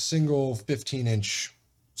a single 15-inch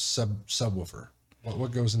subwoofer.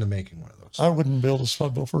 What goes into making one of those? I wouldn't build a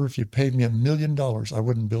subwoofer if you paid me $1 million. I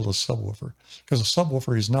wouldn't build a subwoofer, because a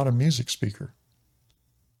subwoofer is not a music speaker.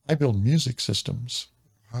 I build music systems.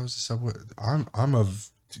 How's a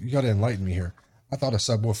subwoofer? You got to enlighten me here. I thought a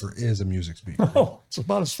subwoofer is a music speaker. Oh, it's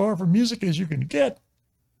about as far from music as you can get.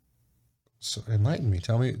 So enlighten me.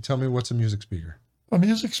 Tell me what's a music speaker. A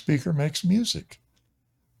music speaker makes music.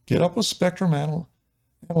 Get up a spectrum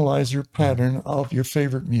analyzer pattern of your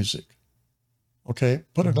favorite music. Okay,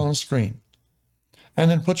 put it on a screen. And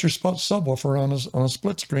then put your subwoofer on a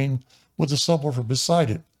split screen with the subwoofer beside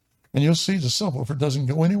it. And you'll see the subwoofer doesn't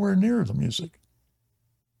go anywhere near the music.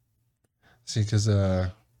 See, because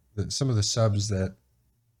some of the subs that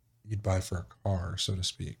you'd buy for a car, so to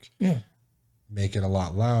speak, make it a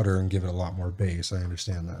lot louder and give it a lot more bass. I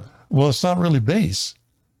understand that. Well, it's not really bass.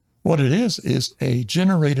 What it is a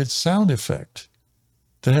generated sound effect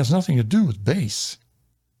that has nothing to do with bass.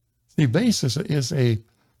 See, bass is a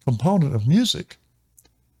component of music.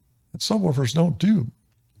 And subwoofers don't do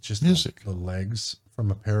just music. The legs from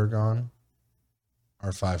a Paragon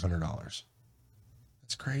are $500.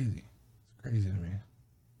 That's crazy. It's crazy to me.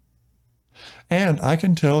 And I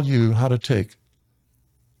can tell you how to take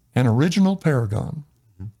an original Paragon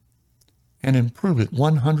and improve it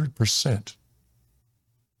 100%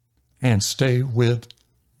 and stay with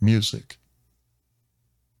music.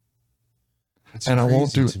 And I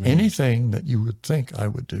won't do anything that you would think I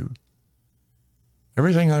would do.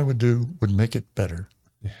 Everything I would do would make it better,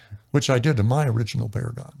 which I did to my original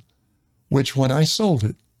Paragon, which when I sold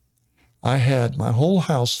it, I had my whole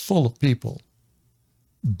house full of people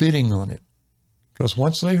bidding on it. Because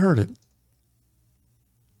once they heard it,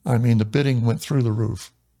 I mean, the bidding went through the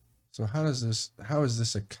roof. So how is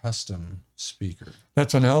this a custom speaker?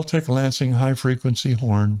 That's an Altec Lansing high-frequency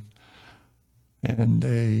horn, and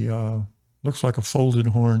a looks like a folded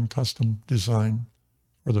horn, custom design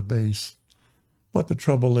for the bass. But the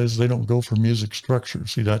trouble is they don't go for music structure.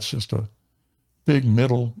 See, that's just a big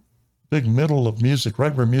middle of music,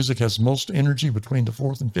 right where music has most energy between the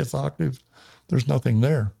 4th and 5th octave. There's nothing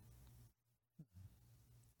there.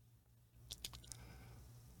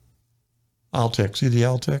 Altec, see the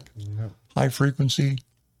Altec? Yep. High frequency.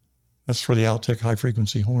 That's for the Altec high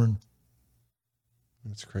frequency horn.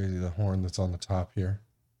 That's crazy. The horn that's on the top here.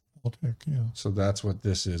 Altec, yeah. So that's what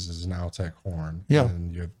this is an Altec horn. Yeah.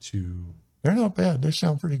 And you have two. They're not bad. They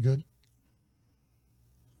sound pretty good.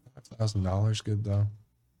 $5,000 good though.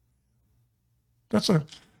 That's a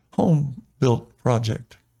home built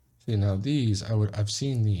project. See, now these I've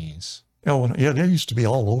seen these. Oh yeah, they used to be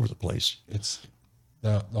all over the place. It's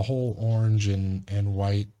the whole orange and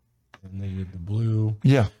white, and they did the blue.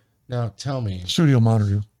 Yeah. Now tell me. Studio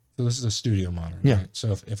monitor. So this is a studio monitor. Yeah. Right?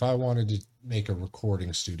 So if I wanted to make a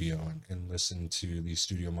recording studio and listen to these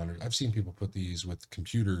studio monitors, I've seen people put these with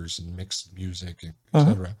computers and mix music,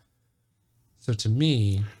 etc. So to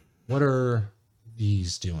me, what are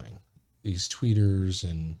these doing? These tweeters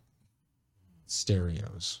and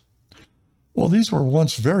stereos. Well, these were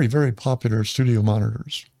once very, very popular studio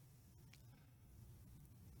monitors.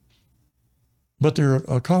 But they're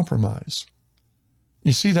a compromise.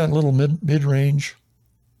 You see that little mid-range?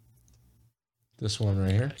 This one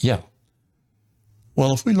right here? Yeah.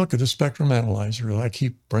 Well, if we look at the spectrum analyzer that I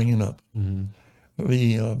keep bringing up,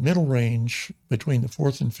 the middle range between the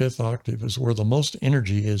 4th and 5th octave is where the most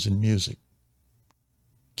energy is in music.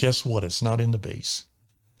 Guess what? It's not in the bass.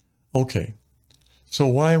 Okay. So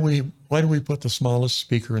why do we put the smallest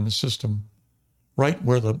speaker in the system right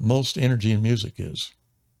where the most energy in music is?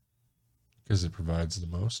 Because it provides the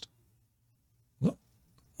most. Well,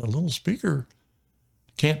 a little speaker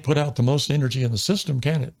can't put out the most energy in the system,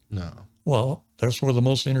 can it? No. Well, that's where the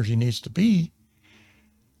most energy needs to be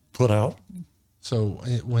put out. So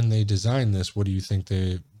when they designed this, what do you think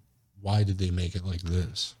why did they make it like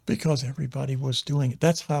this? Because everybody was doing it.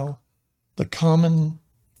 That's how the common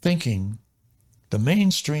thinking, the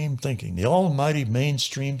mainstream thinking, the almighty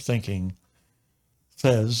mainstream thinking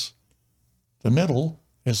says the middle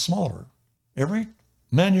is smaller. Every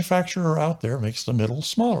manufacturer out there makes the middle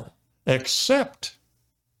smaller, except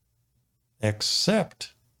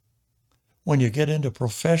when you get into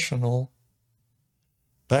professional,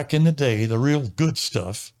 back in the day, the real good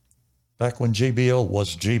stuff, back when JBL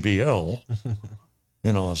was JBL,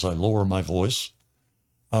 as I lower my voice,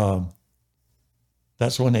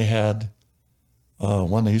 that's when they had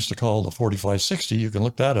one they used to call the 4560. You can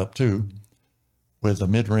look that up too, with a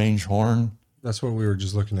mid-range horn. That's what we were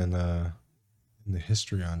just looking in the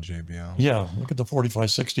history on JBL. Yeah, look at the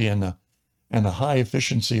 4560 and the high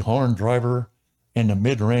efficiency horn driver in the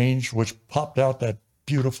mid-range, which popped out that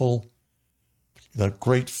beautiful, the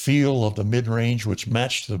great feel of the mid-range, which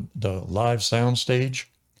matched the live sound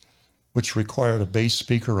stage, which required a bass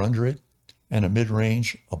speaker under it and a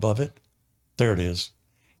mid-range above it. There it is.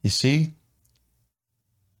 You see?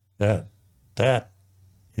 That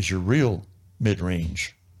is your real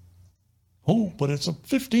mid-range. Oh, but it's a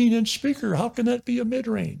 15-inch speaker. How can that be a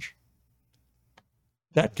mid-range?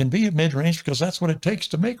 That can be a mid-range because that's what it takes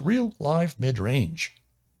to make real live mid-range.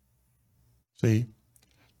 See,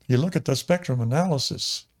 you look at the spectrum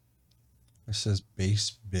analysis. It says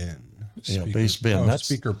bass bin. Yeah, bass bin. Oh, that's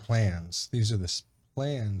speaker plans. These are the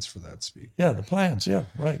plans for that speaker. Yeah, the plans. Yeah,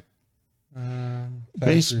 right.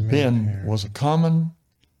 Bass bin was a common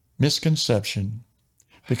misconception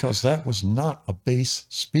because that was not a bass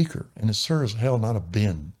speaker, and it's sure as hell not a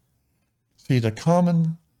bin. See, the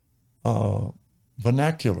common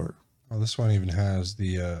vernacular. Oh, this one even has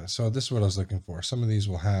the, so this is what I was looking for. Some of these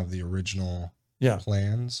will have the original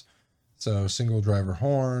plans. So single driver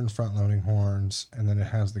horn, front loading horns, and then it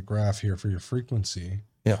has the graph here for your frequency.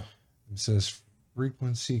 Yeah. It says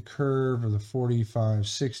frequency curve of the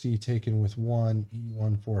 4560 taken with one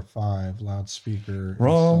E145 loudspeaker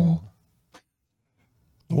Wrong. installed.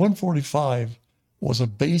 The 145 was a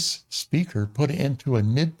bass speaker put into a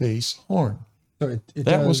mid-bass horn. So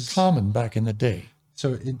that was common back in the day.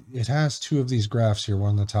 So it has two of these graphs here,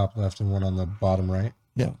 one on the top left and one on the bottom right.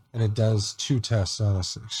 Yeah. And it does two tests on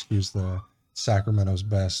us. Excuse the Sacramentos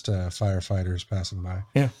best firefighters passing by.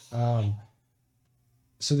 Yeah.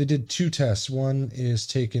 So they did two tests. One is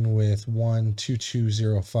taken with one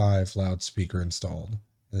 2205 loudspeaker installed.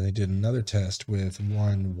 And they did another test with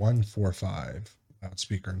one 145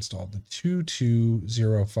 loudspeaker installed. The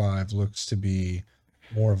 2205 looks to be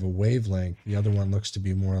more of a wavelength. The other one looks to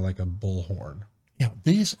be more like a bullhorn. Yeah,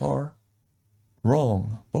 these are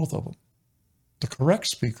wrong, both of them. The correct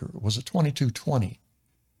speaker was a 2220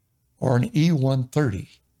 or an E130,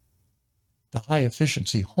 the high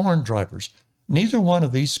efficiency horn drivers. Neither one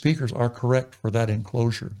of these speakers are correct for that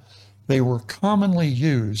enclosure. They were commonly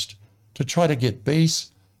used to try to get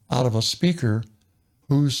bass out of a speaker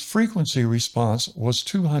whose frequency response was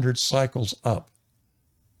 200 cycles up.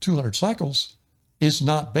 200 cycles is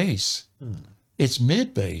not bass. It's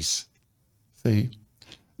mid bass. See?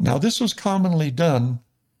 Now, this was commonly done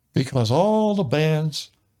because all the bands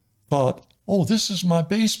thought, oh, this is my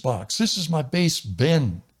bass box. This is my bass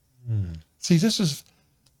bin. See, this is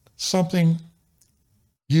something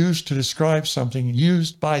used to describe something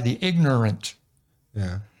used by the ignorant.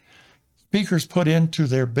 Yeah. Speakers put into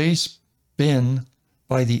their bass bin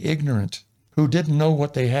by the ignorant who didn't know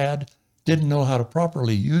what they had, didn't know how to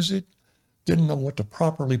properly use it, didn't know what to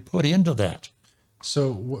properly put into that.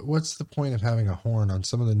 So what's the point of having a horn on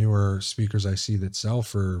some of the newer speakers I see that sell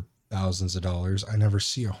for thousands of dollars? I never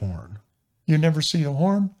see a horn. You never see a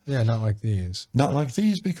horn? Yeah, not like these. Not like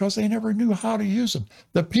these because they never knew how to use them.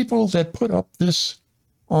 The people that put up this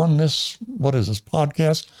on this, what is this,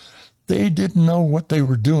 podcast, they didn't know what they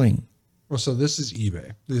were doing. Well, so this is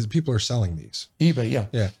eBay. These people are selling these. eBay, yeah.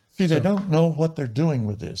 Yeah. See, they don't know what they're doing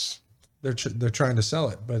with this. They're trying to sell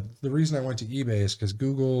it. But the reason I went to eBay is because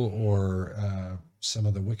Google or some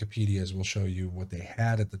of the Wikipedias will show you what they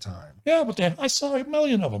had at the time. Yeah, but I saw a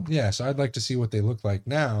million of them. Yeah, so I'd like to see what they look like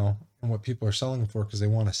now and what people are selling them for because they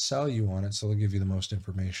want to sell you on it, so they'll give you the most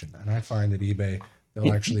information. And I find that eBay,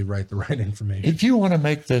 they'll actually write the right information. If you want to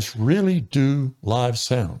make this really do live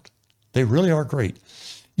sound, they really are great.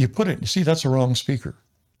 You put it, see, that's a wrong speaker.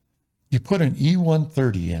 You put an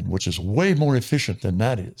E130 in, which is way more efficient than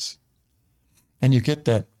that is. And you get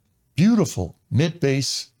that beautiful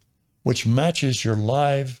mid-bass, which matches your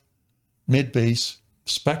live mid-bass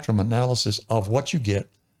spectrum analysis of what you get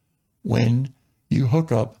when you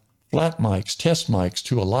hook up flat mics, test mics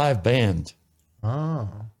to a live band. Oh.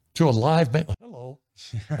 To a live band. Hello.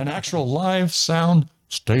 An actual live sound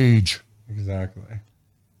stage. Exactly.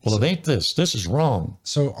 Well, it ain't this. This is wrong.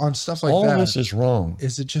 So on stuff like all that, this is wrong.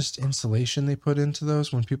 Is it just insulation they put into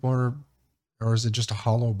those when people are, or is it just a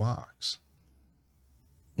hollow box?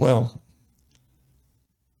 Well,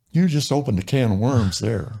 you just opened a can of worms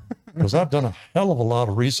there because I've done a hell of a lot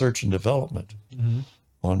of research and development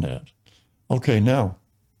on that. Okay, now,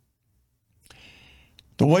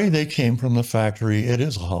 the way they came from the factory, it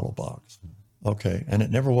is a hollow box. Okay, and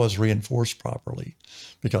it never was reinforced properly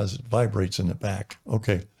because it vibrates in the back.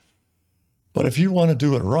 Okay, but if you want to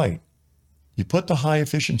do it right, you put the high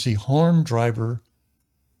efficiency horn driver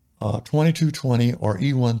 2220 or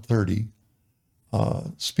E130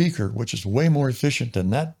 speaker, which is way more efficient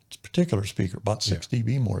than that particular speaker, about 6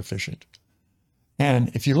 dB more efficient.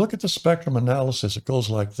 And if you look at the spectrum analysis, it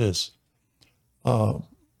goes like this.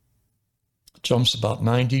 Jumps about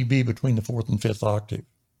 9 dB between the 4th and 5th octave.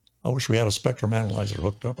 I wish we had a spectrum analyzer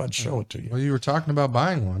hooked up. I'd show it to you. Well, you were talking about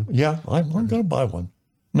buying one. Yeah, I'm going to buy one.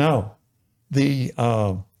 Now, in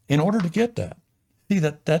order to get that, see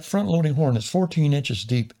that front loading horn is 14 inches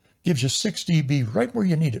deep, gives you 6 dB right where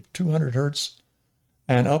you need it, 200 hertz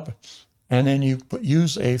and up. And then you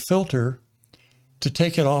use a filter to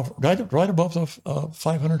take it off right above the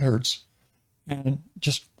 500 hertz and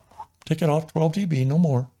just take it off 12 dB, no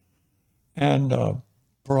more. And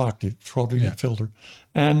per octave, 12 dB filter.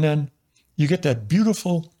 And then you get that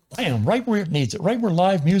beautiful, bam, right where it needs it, right where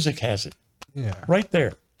live music has it. Yeah. Right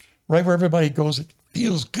there. Right where everybody goes, it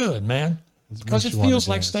feels good, man. Because it feels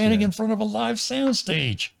like standing in front of a live sound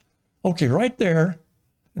stage. Okay, right there.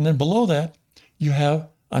 And then below that, you have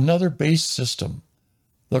another bass system.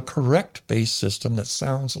 The correct bass system that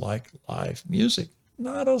sounds like live music.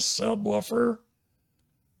 Not a subwoofer.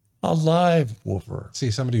 A live woofer.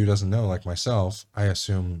 See, somebody who doesn't know, like myself, I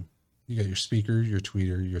assume you got your speaker, your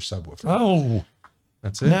tweeter, your subwoofer. Oh.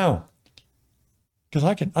 That's it? Now, because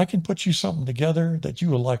I can put you something together that you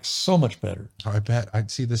will like so much better. I bet. I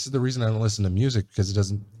see. This is the reason I don't listen to music, because it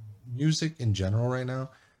doesn't. Music in general right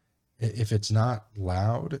now, if it's not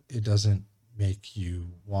loud, it doesn't make you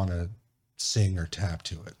want to sing or tap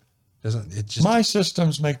to it. Doesn't it? Just my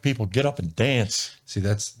systems make people get up and dance. See,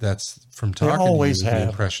 that's from talking to you, the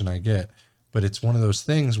impression I get. But it's one of those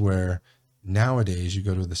things where nowadays you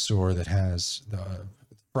go to the store that has the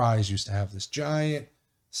Fry's used to have this giant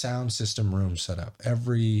sound system room set up.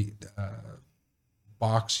 Every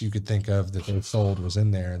box you could think of that they sold was in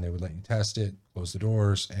there, and they would let you test it, close the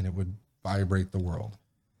doors, and it would vibrate the world.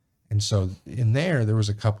 And so in there was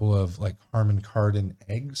a couple of like Harman Kardon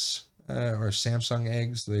eggs or Samsung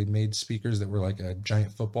eggs. They made speakers that were like a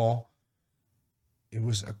giant football. It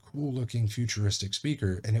was a cool looking futuristic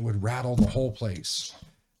speaker, and it would rattle the whole place.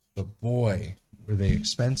 But boy, were they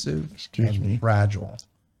expensive and fragile.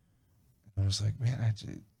 I was like, man,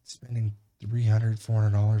 spending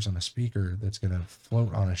 $300-$400 on a speaker that's going to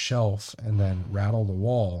float on a shelf and then rattle the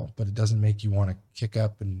wall, but it doesn't make you want to kick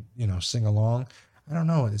up and, sing along. I don't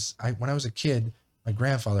know. When I was a kid, my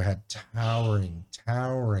grandfather had towering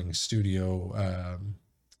studio.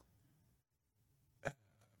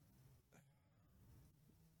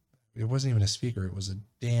 It wasn't even a speaker. It was a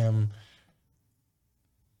damn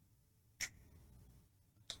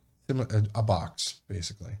a box,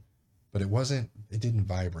 basically. But it didn't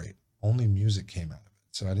vibrate. Only music came out of it.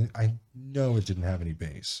 So I know it didn't have any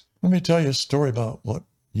bass. Let me tell you a story about what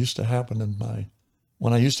used to happen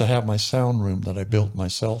when I used to have my sound room that I built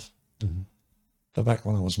myself. Mm-hmm. Back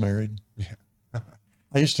when I was married. Yeah.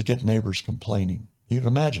 I used to get neighbors complaining. You can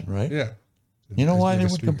imagine, right? Yeah. You know why they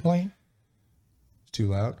would complain? It's too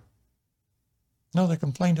loud? No, they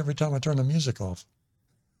complained every time I turned the music off.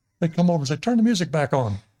 They'd come over and say, turn the music back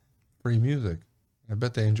on. Free music. I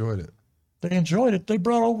bet they enjoyed it. They enjoyed it. They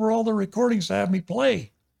brought over all the recordings to have me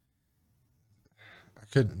play.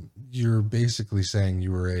 You're basically saying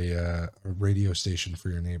you were a radio station for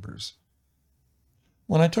your neighbors.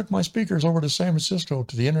 When I took my speakers over to San Francisco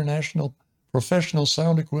to the International Professional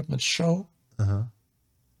Sound Equipment Show,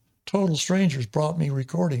 total strangers brought me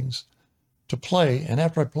recordings to play. And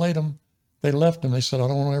after I played them, they left them. They said, I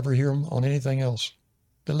don't want to ever hear them on anything else.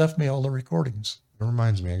 They left me all the recordings. It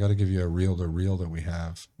reminds me, I got to give you a reel-to-reel that we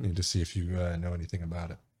have. I need to see if you know anything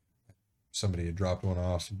about it. Somebody had dropped one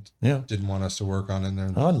off and didn't want us to work on it.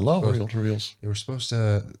 And I love reel-to-reels. They were supposed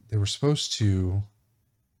to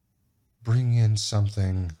bring in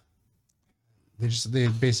something. They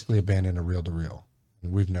basically abandoned a reel-to-reel.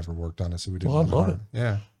 And we've never worked on it, so we didn't. Well, I love it.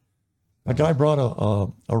 Yeah. A guy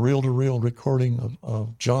brought a reel-to-reel recording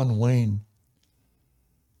of John Wayne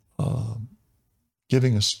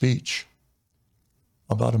giving a speech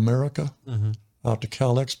about America out to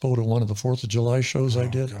Cal Expo to one of the 4th of July shows I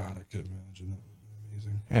did. God, I could imagine. That would be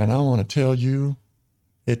amazing. And I want to tell you,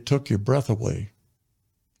 it took your breath away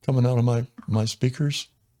coming out of my speakers.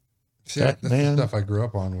 See, that's the stuff I grew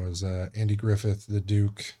up on was Andy Griffith, the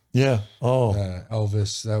Duke. Yeah. Oh.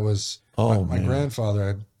 Elvis. That was my grandfather.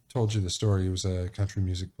 I told you the story. He was a country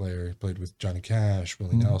music player. He played with Johnny Cash,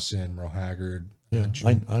 Willie Nelson, Merle Haggard. Yeah,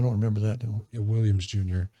 I don't remember that. Williams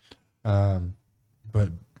Jr. And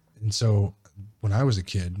so when I was a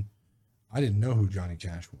kid, I didn't know who Johnny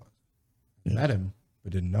Cash was. I met him,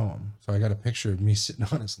 but didn't know him. So I got a picture of me sitting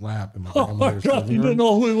on his lap in my grandmother's living room. You didn't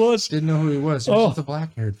know who he was? Didn't know who he was. He was just a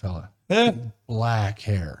black-haired fella. Yeah. Black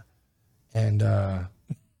hair. And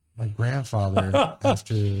my grandfather,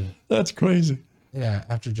 after... That's crazy. Yeah,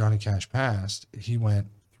 after Johnny Cash passed, he went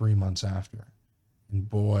 3 months after. And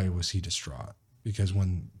boy, was he distraught. Because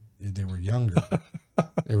when they were younger,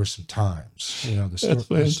 there were some times, the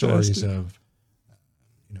stories of,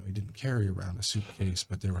 he didn't carry around a suitcase,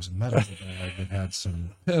 but there was a medical bag that had some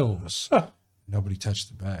pills. Nobody touched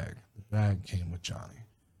the bag. The bag came with Johnny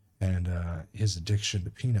and his addiction to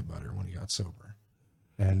peanut butter when he got sober.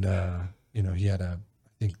 And, he had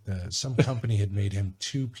some company had made him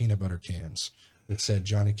 2 peanut butter cans that said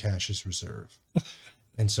Johnny Cash's Reserve.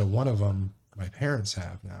 And so one of them my parents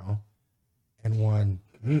have now, and one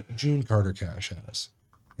June Carter Cash has.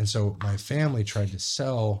 And so my family tried to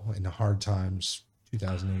sell in the hard times,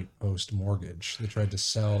 2008 post-mortgage. They tried to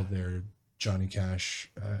sell their Johnny Cash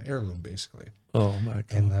heirloom, basically. Oh, my God.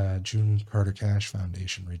 And the June Carter Cash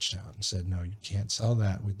Foundation reached out and said, no, you can't sell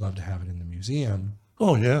that. We'd love to have it in the museum.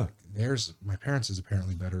 Oh, yeah. My parents' is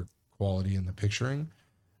apparently better quality in the picturing.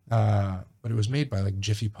 But it was made by like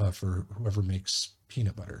Jiffy Puff or whoever makes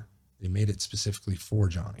peanut butter. They made it specifically for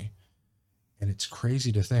Johnny. And it's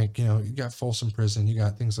crazy to think, you got Folsom Prison, you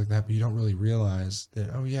got things like that, but you don't really realize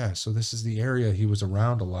that, oh yeah, so this is the area he was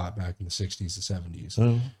around a lot back in the 60s and 70s.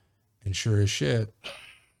 And sure as shit,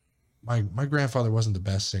 my grandfather wasn't the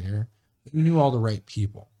best singer, but he knew all the right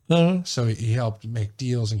people. So he helped make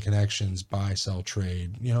deals and connections, buy, sell,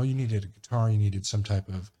 trade. You needed a guitar, you needed some type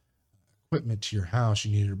of equipment to your house,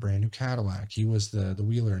 you needed a brand new Cadillac. He was the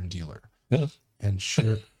wheeler and dealer. Yeah. And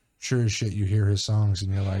sure as shit, you hear his songs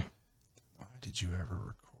and you're like, did you ever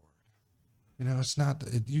record? It's not,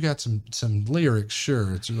 you got some lyrics,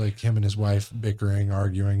 sure. It's like him and his wife bickering,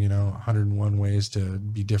 arguing, 101 ways to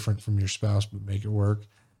be different from your spouse, but make it work.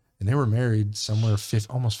 And they were married somewhere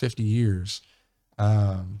almost 50 years.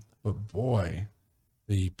 But boy,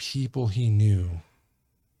 the people he knew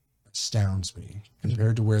astounds me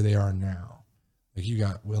compared to where they are now. Like you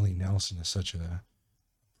got Willie Nelson as such a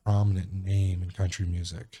prominent name in country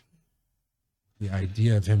music. The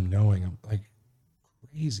idea of him knowing him, like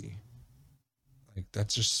crazy. Like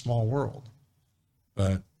that's just a small world.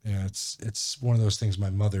 But yeah, it's one of those things my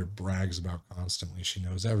mother brags about constantly. She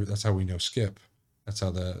knows that's how we know Skip. That's how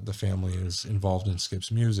the family is involved in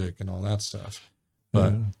Skip's music and all that stuff.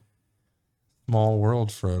 But small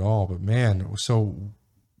world for it all. But man, so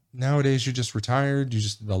nowadays you just retired, you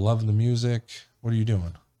just the love of the music. What are you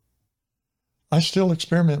doing? I still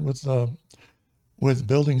experiment with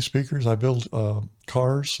building speakers. I build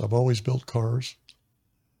cars. I've always built cars.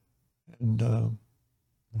 And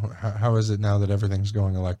how is it now that everything's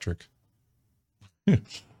going electric?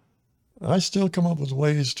 I still come up with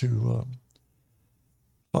ways to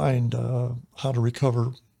find how to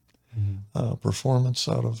recover performance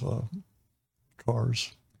out of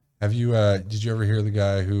cars. Have you? Did you ever hear the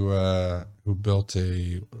guy who built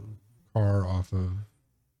a car off of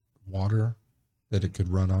water, that it could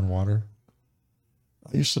run on water?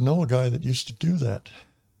 I used to know a guy that used to do that.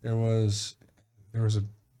 There was a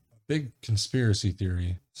big conspiracy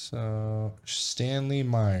theory. So Stanley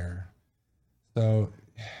Meyer. So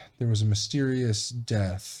there was a mysterious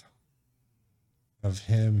death of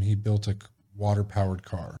him. He built a water-powered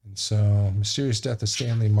car. And so mysterious death of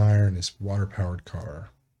Stanley Meyer and his water-powered car.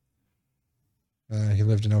 He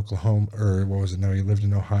lived in Oklahoma, or what was it? No, he lived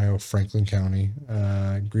in Ohio, Franklin County.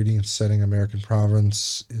 Greeting setting American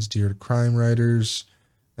province is dear to crime writers.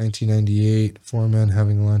 1998, four men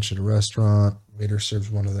having lunch at a restaurant. Waiter serves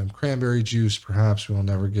one of them cranberry juice. Perhaps we'll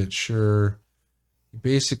never get sure. He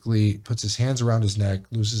basically puts his hands around his neck,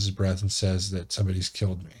 loses his breath, and says that somebody's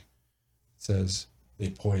killed me. Says they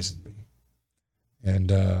poisoned me. And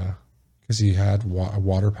because he had a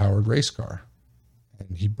water-powered race car.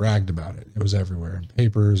 And he bragged about it. It was everywhere in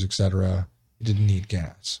papers, etc. He didn't need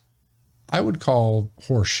gas. I would call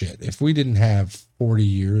horseshit. If we didn't have 40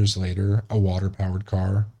 years later a water-powered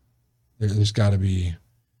car, there's got to be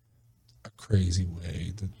a crazy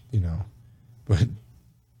way that, but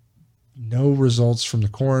no results from the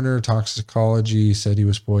coroner. Toxicology said he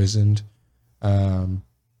was poisoned.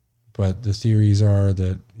 But the theories are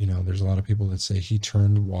that, there's a lot of people that say he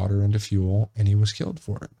turned water into fuel and he was killed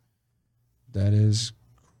for it. That is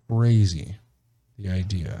crazy, the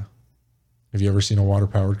idea. Have you ever seen a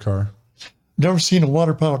water-powered car? Never seen a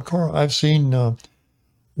water-powered car. I've seen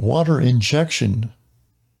water injection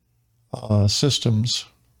systems.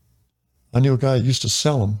 I knew a guy that used to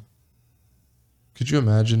sell them. Could you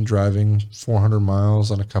imagine driving 400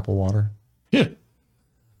 miles on a cup of water? Yeah.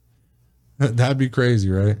 That'd be crazy,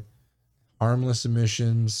 right? Harmless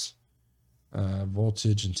emissions,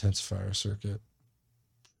 voltage intensifier circuit.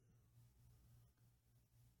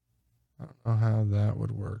 I don't know how that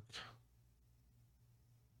would work.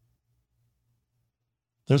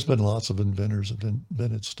 There's been lots of inventors that have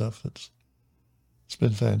invented stuff it's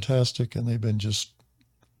been fantastic, and they've been just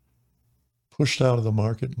pushed out of the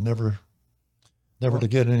market, never to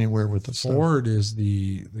get anywhere with the Ford stuff. Is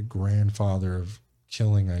the grandfather of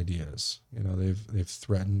killing ideas. They've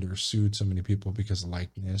threatened or sued so many people because of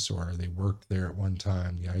likeness, or they worked there at one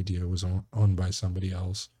time. The idea was owned by somebody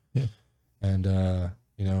else. Yeah. And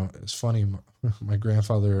it's funny. My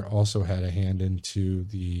grandfather also had a hand into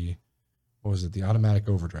the automatic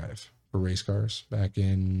overdrive for race cars back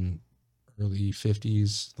in early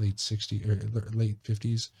 50s, late 60s, or late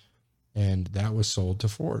 50s. And that was sold to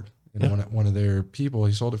Ford. And one of their people,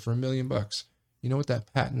 he sold it for $1 million. You know what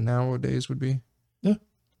that patent nowadays would be? Yeah.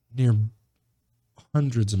 Near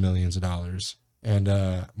hundreds of millions of dollars. And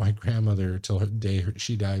my grandmother, till her day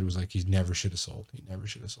she died, was like, he never should have sold. He never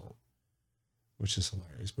should have sold. Which is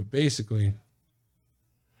hilarious. But basically,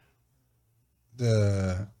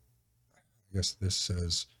 I guess this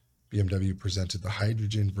says BMW presented the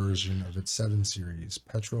hydrogen version of its 7 Series,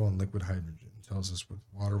 petrol and liquid hydrogen. Tells us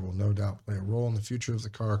water will no doubt play a role in the future of the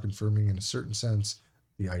car, confirming in a certain sense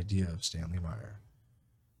the idea of Stanley Meyer.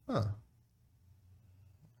 Huh.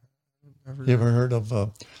 You ever heard of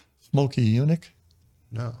Smokey Eunuch?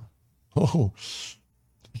 No. Oh,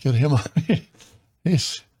 look at him.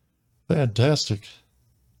 He's fantastic.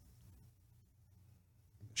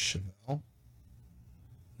 Chevelle?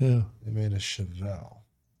 Yeah. They made a Chevelle.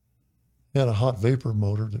 He had a hot vapor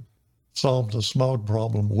motor that solved the smog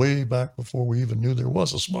problem way back before we even knew there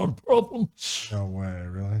was a smog problem. No way,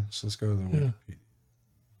 really? So let's go to the Wikipedia.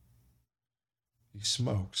 He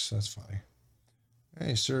smokes. That's funny. Yeah,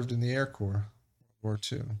 he served in the Air Corps, World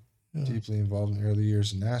War II. Yeah. Deeply involved in the early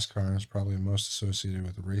years in NASCAR, and is probably most associated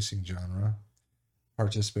with the racing genre.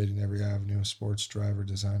 Participated in every avenue of sports, driver,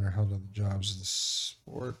 designer, held other jobs of the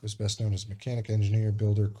sport. Was best known as mechanic, engineer,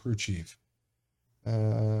 builder, crew chief.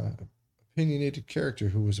 Opinionated character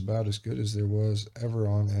who was about as good as there was ever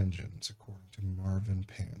on engines, according to Marvin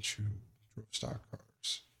Panch, who drove stock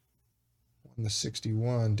cars. Won the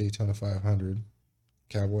 61 Daytona 500,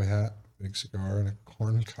 cowboy hat, big cigar, and a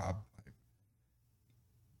corn cob pipe.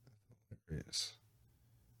 Hilarious.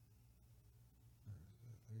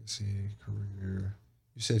 Legacy, career.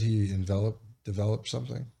 You said he developed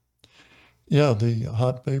something? Yeah, the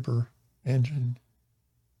hot vapor engine.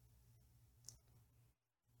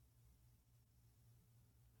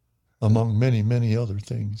 Among many, many other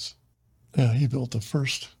things. Yeah, he built the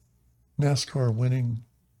first NASCAR winning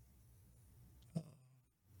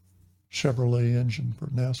Chevrolet engine for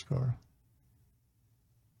NASCAR.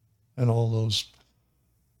 And all those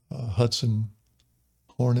Hudson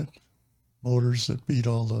Hornet motors that beat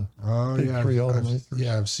all the big three automakers.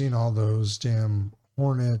 I've seen all those damn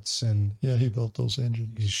Hornets and... Yeah, he built those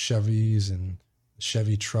engines. Chevys and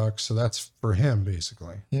Chevy trucks. So that's for him,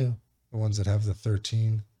 basically. Yeah. The ones that have the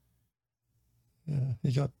 13. Yeah,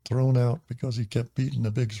 he got thrown out because he kept beating the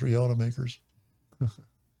big three automakers.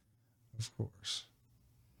 Of course.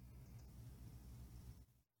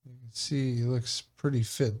 You can see he looks pretty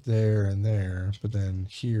fit there and there, but then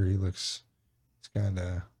here he's kind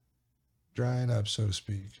of drying up, so to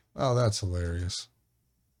speak. Oh, that's hilarious.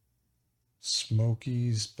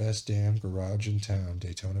 Smokey's best damn garage in town,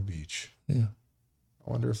 Daytona Beach. Yeah. I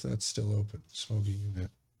wonder if that's still open, Smokey unit.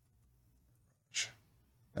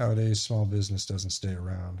 Nowadays, small business doesn't stay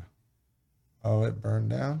around. Oh, it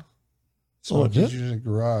burned down? Smokey's unit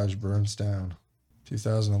garage burns down.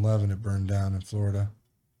 2011, it burned down in Florida.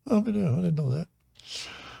 Oh, I didn't know that.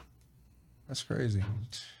 That's crazy.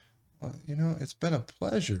 Well, it's been a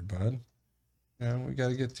pleasure, bud. We got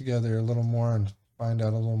to get together a little more and find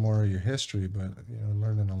out a little more of your history, but,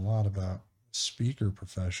 learning a lot about the speaker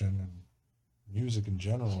profession and music in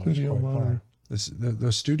general. Studio monitor.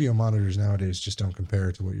 Those studio monitors nowadays just don't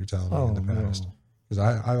compare to what you're telling me in the past. Because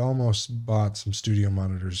I almost bought some studio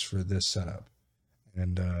monitors for this setup,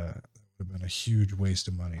 and it would have been a huge waste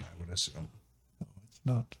of money, I would assume. No, it's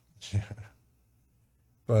not. Yeah.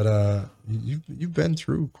 But you've been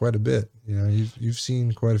through quite a bit. You've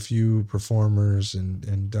seen quite a few performers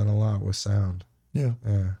and done a lot with sound. Yeah.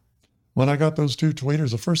 Yeah. When I got those two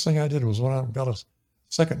tweeters, the first thing I did was when I got a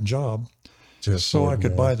second job, so I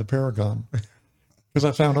could buy the Paragon. Because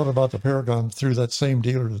I found out about the Paragon through that same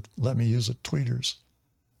dealer that let me use the tweeters.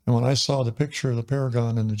 And when I saw the picture of the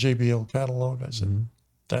Paragon in the JBL catalog, I said,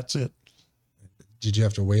 That's it. Did you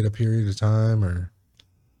have to wait a period of time, or?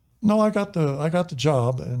 No, I got the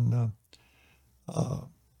job, and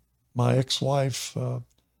my ex-wife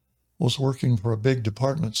was working for a big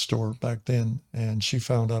department store back then, and she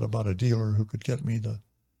found out about a dealer who could get me the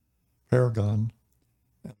Paragon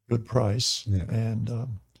at a good price, and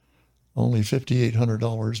only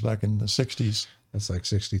 $5,800 back in the 60s. That's like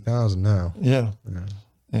 $60,000 now. Yeah.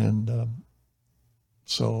 And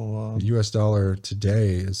so... the U.S. dollar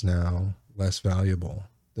today is now less valuable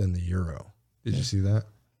than the euro. Did you see that?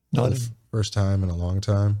 No, for the first time in a long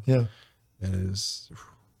time. Yeah. It is...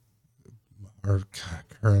 Our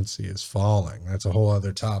currency is falling. That's a whole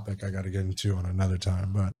other topic I got to get into on another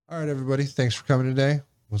time. But all right, everybody. Thanks for coming today.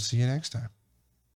 We'll see you next time.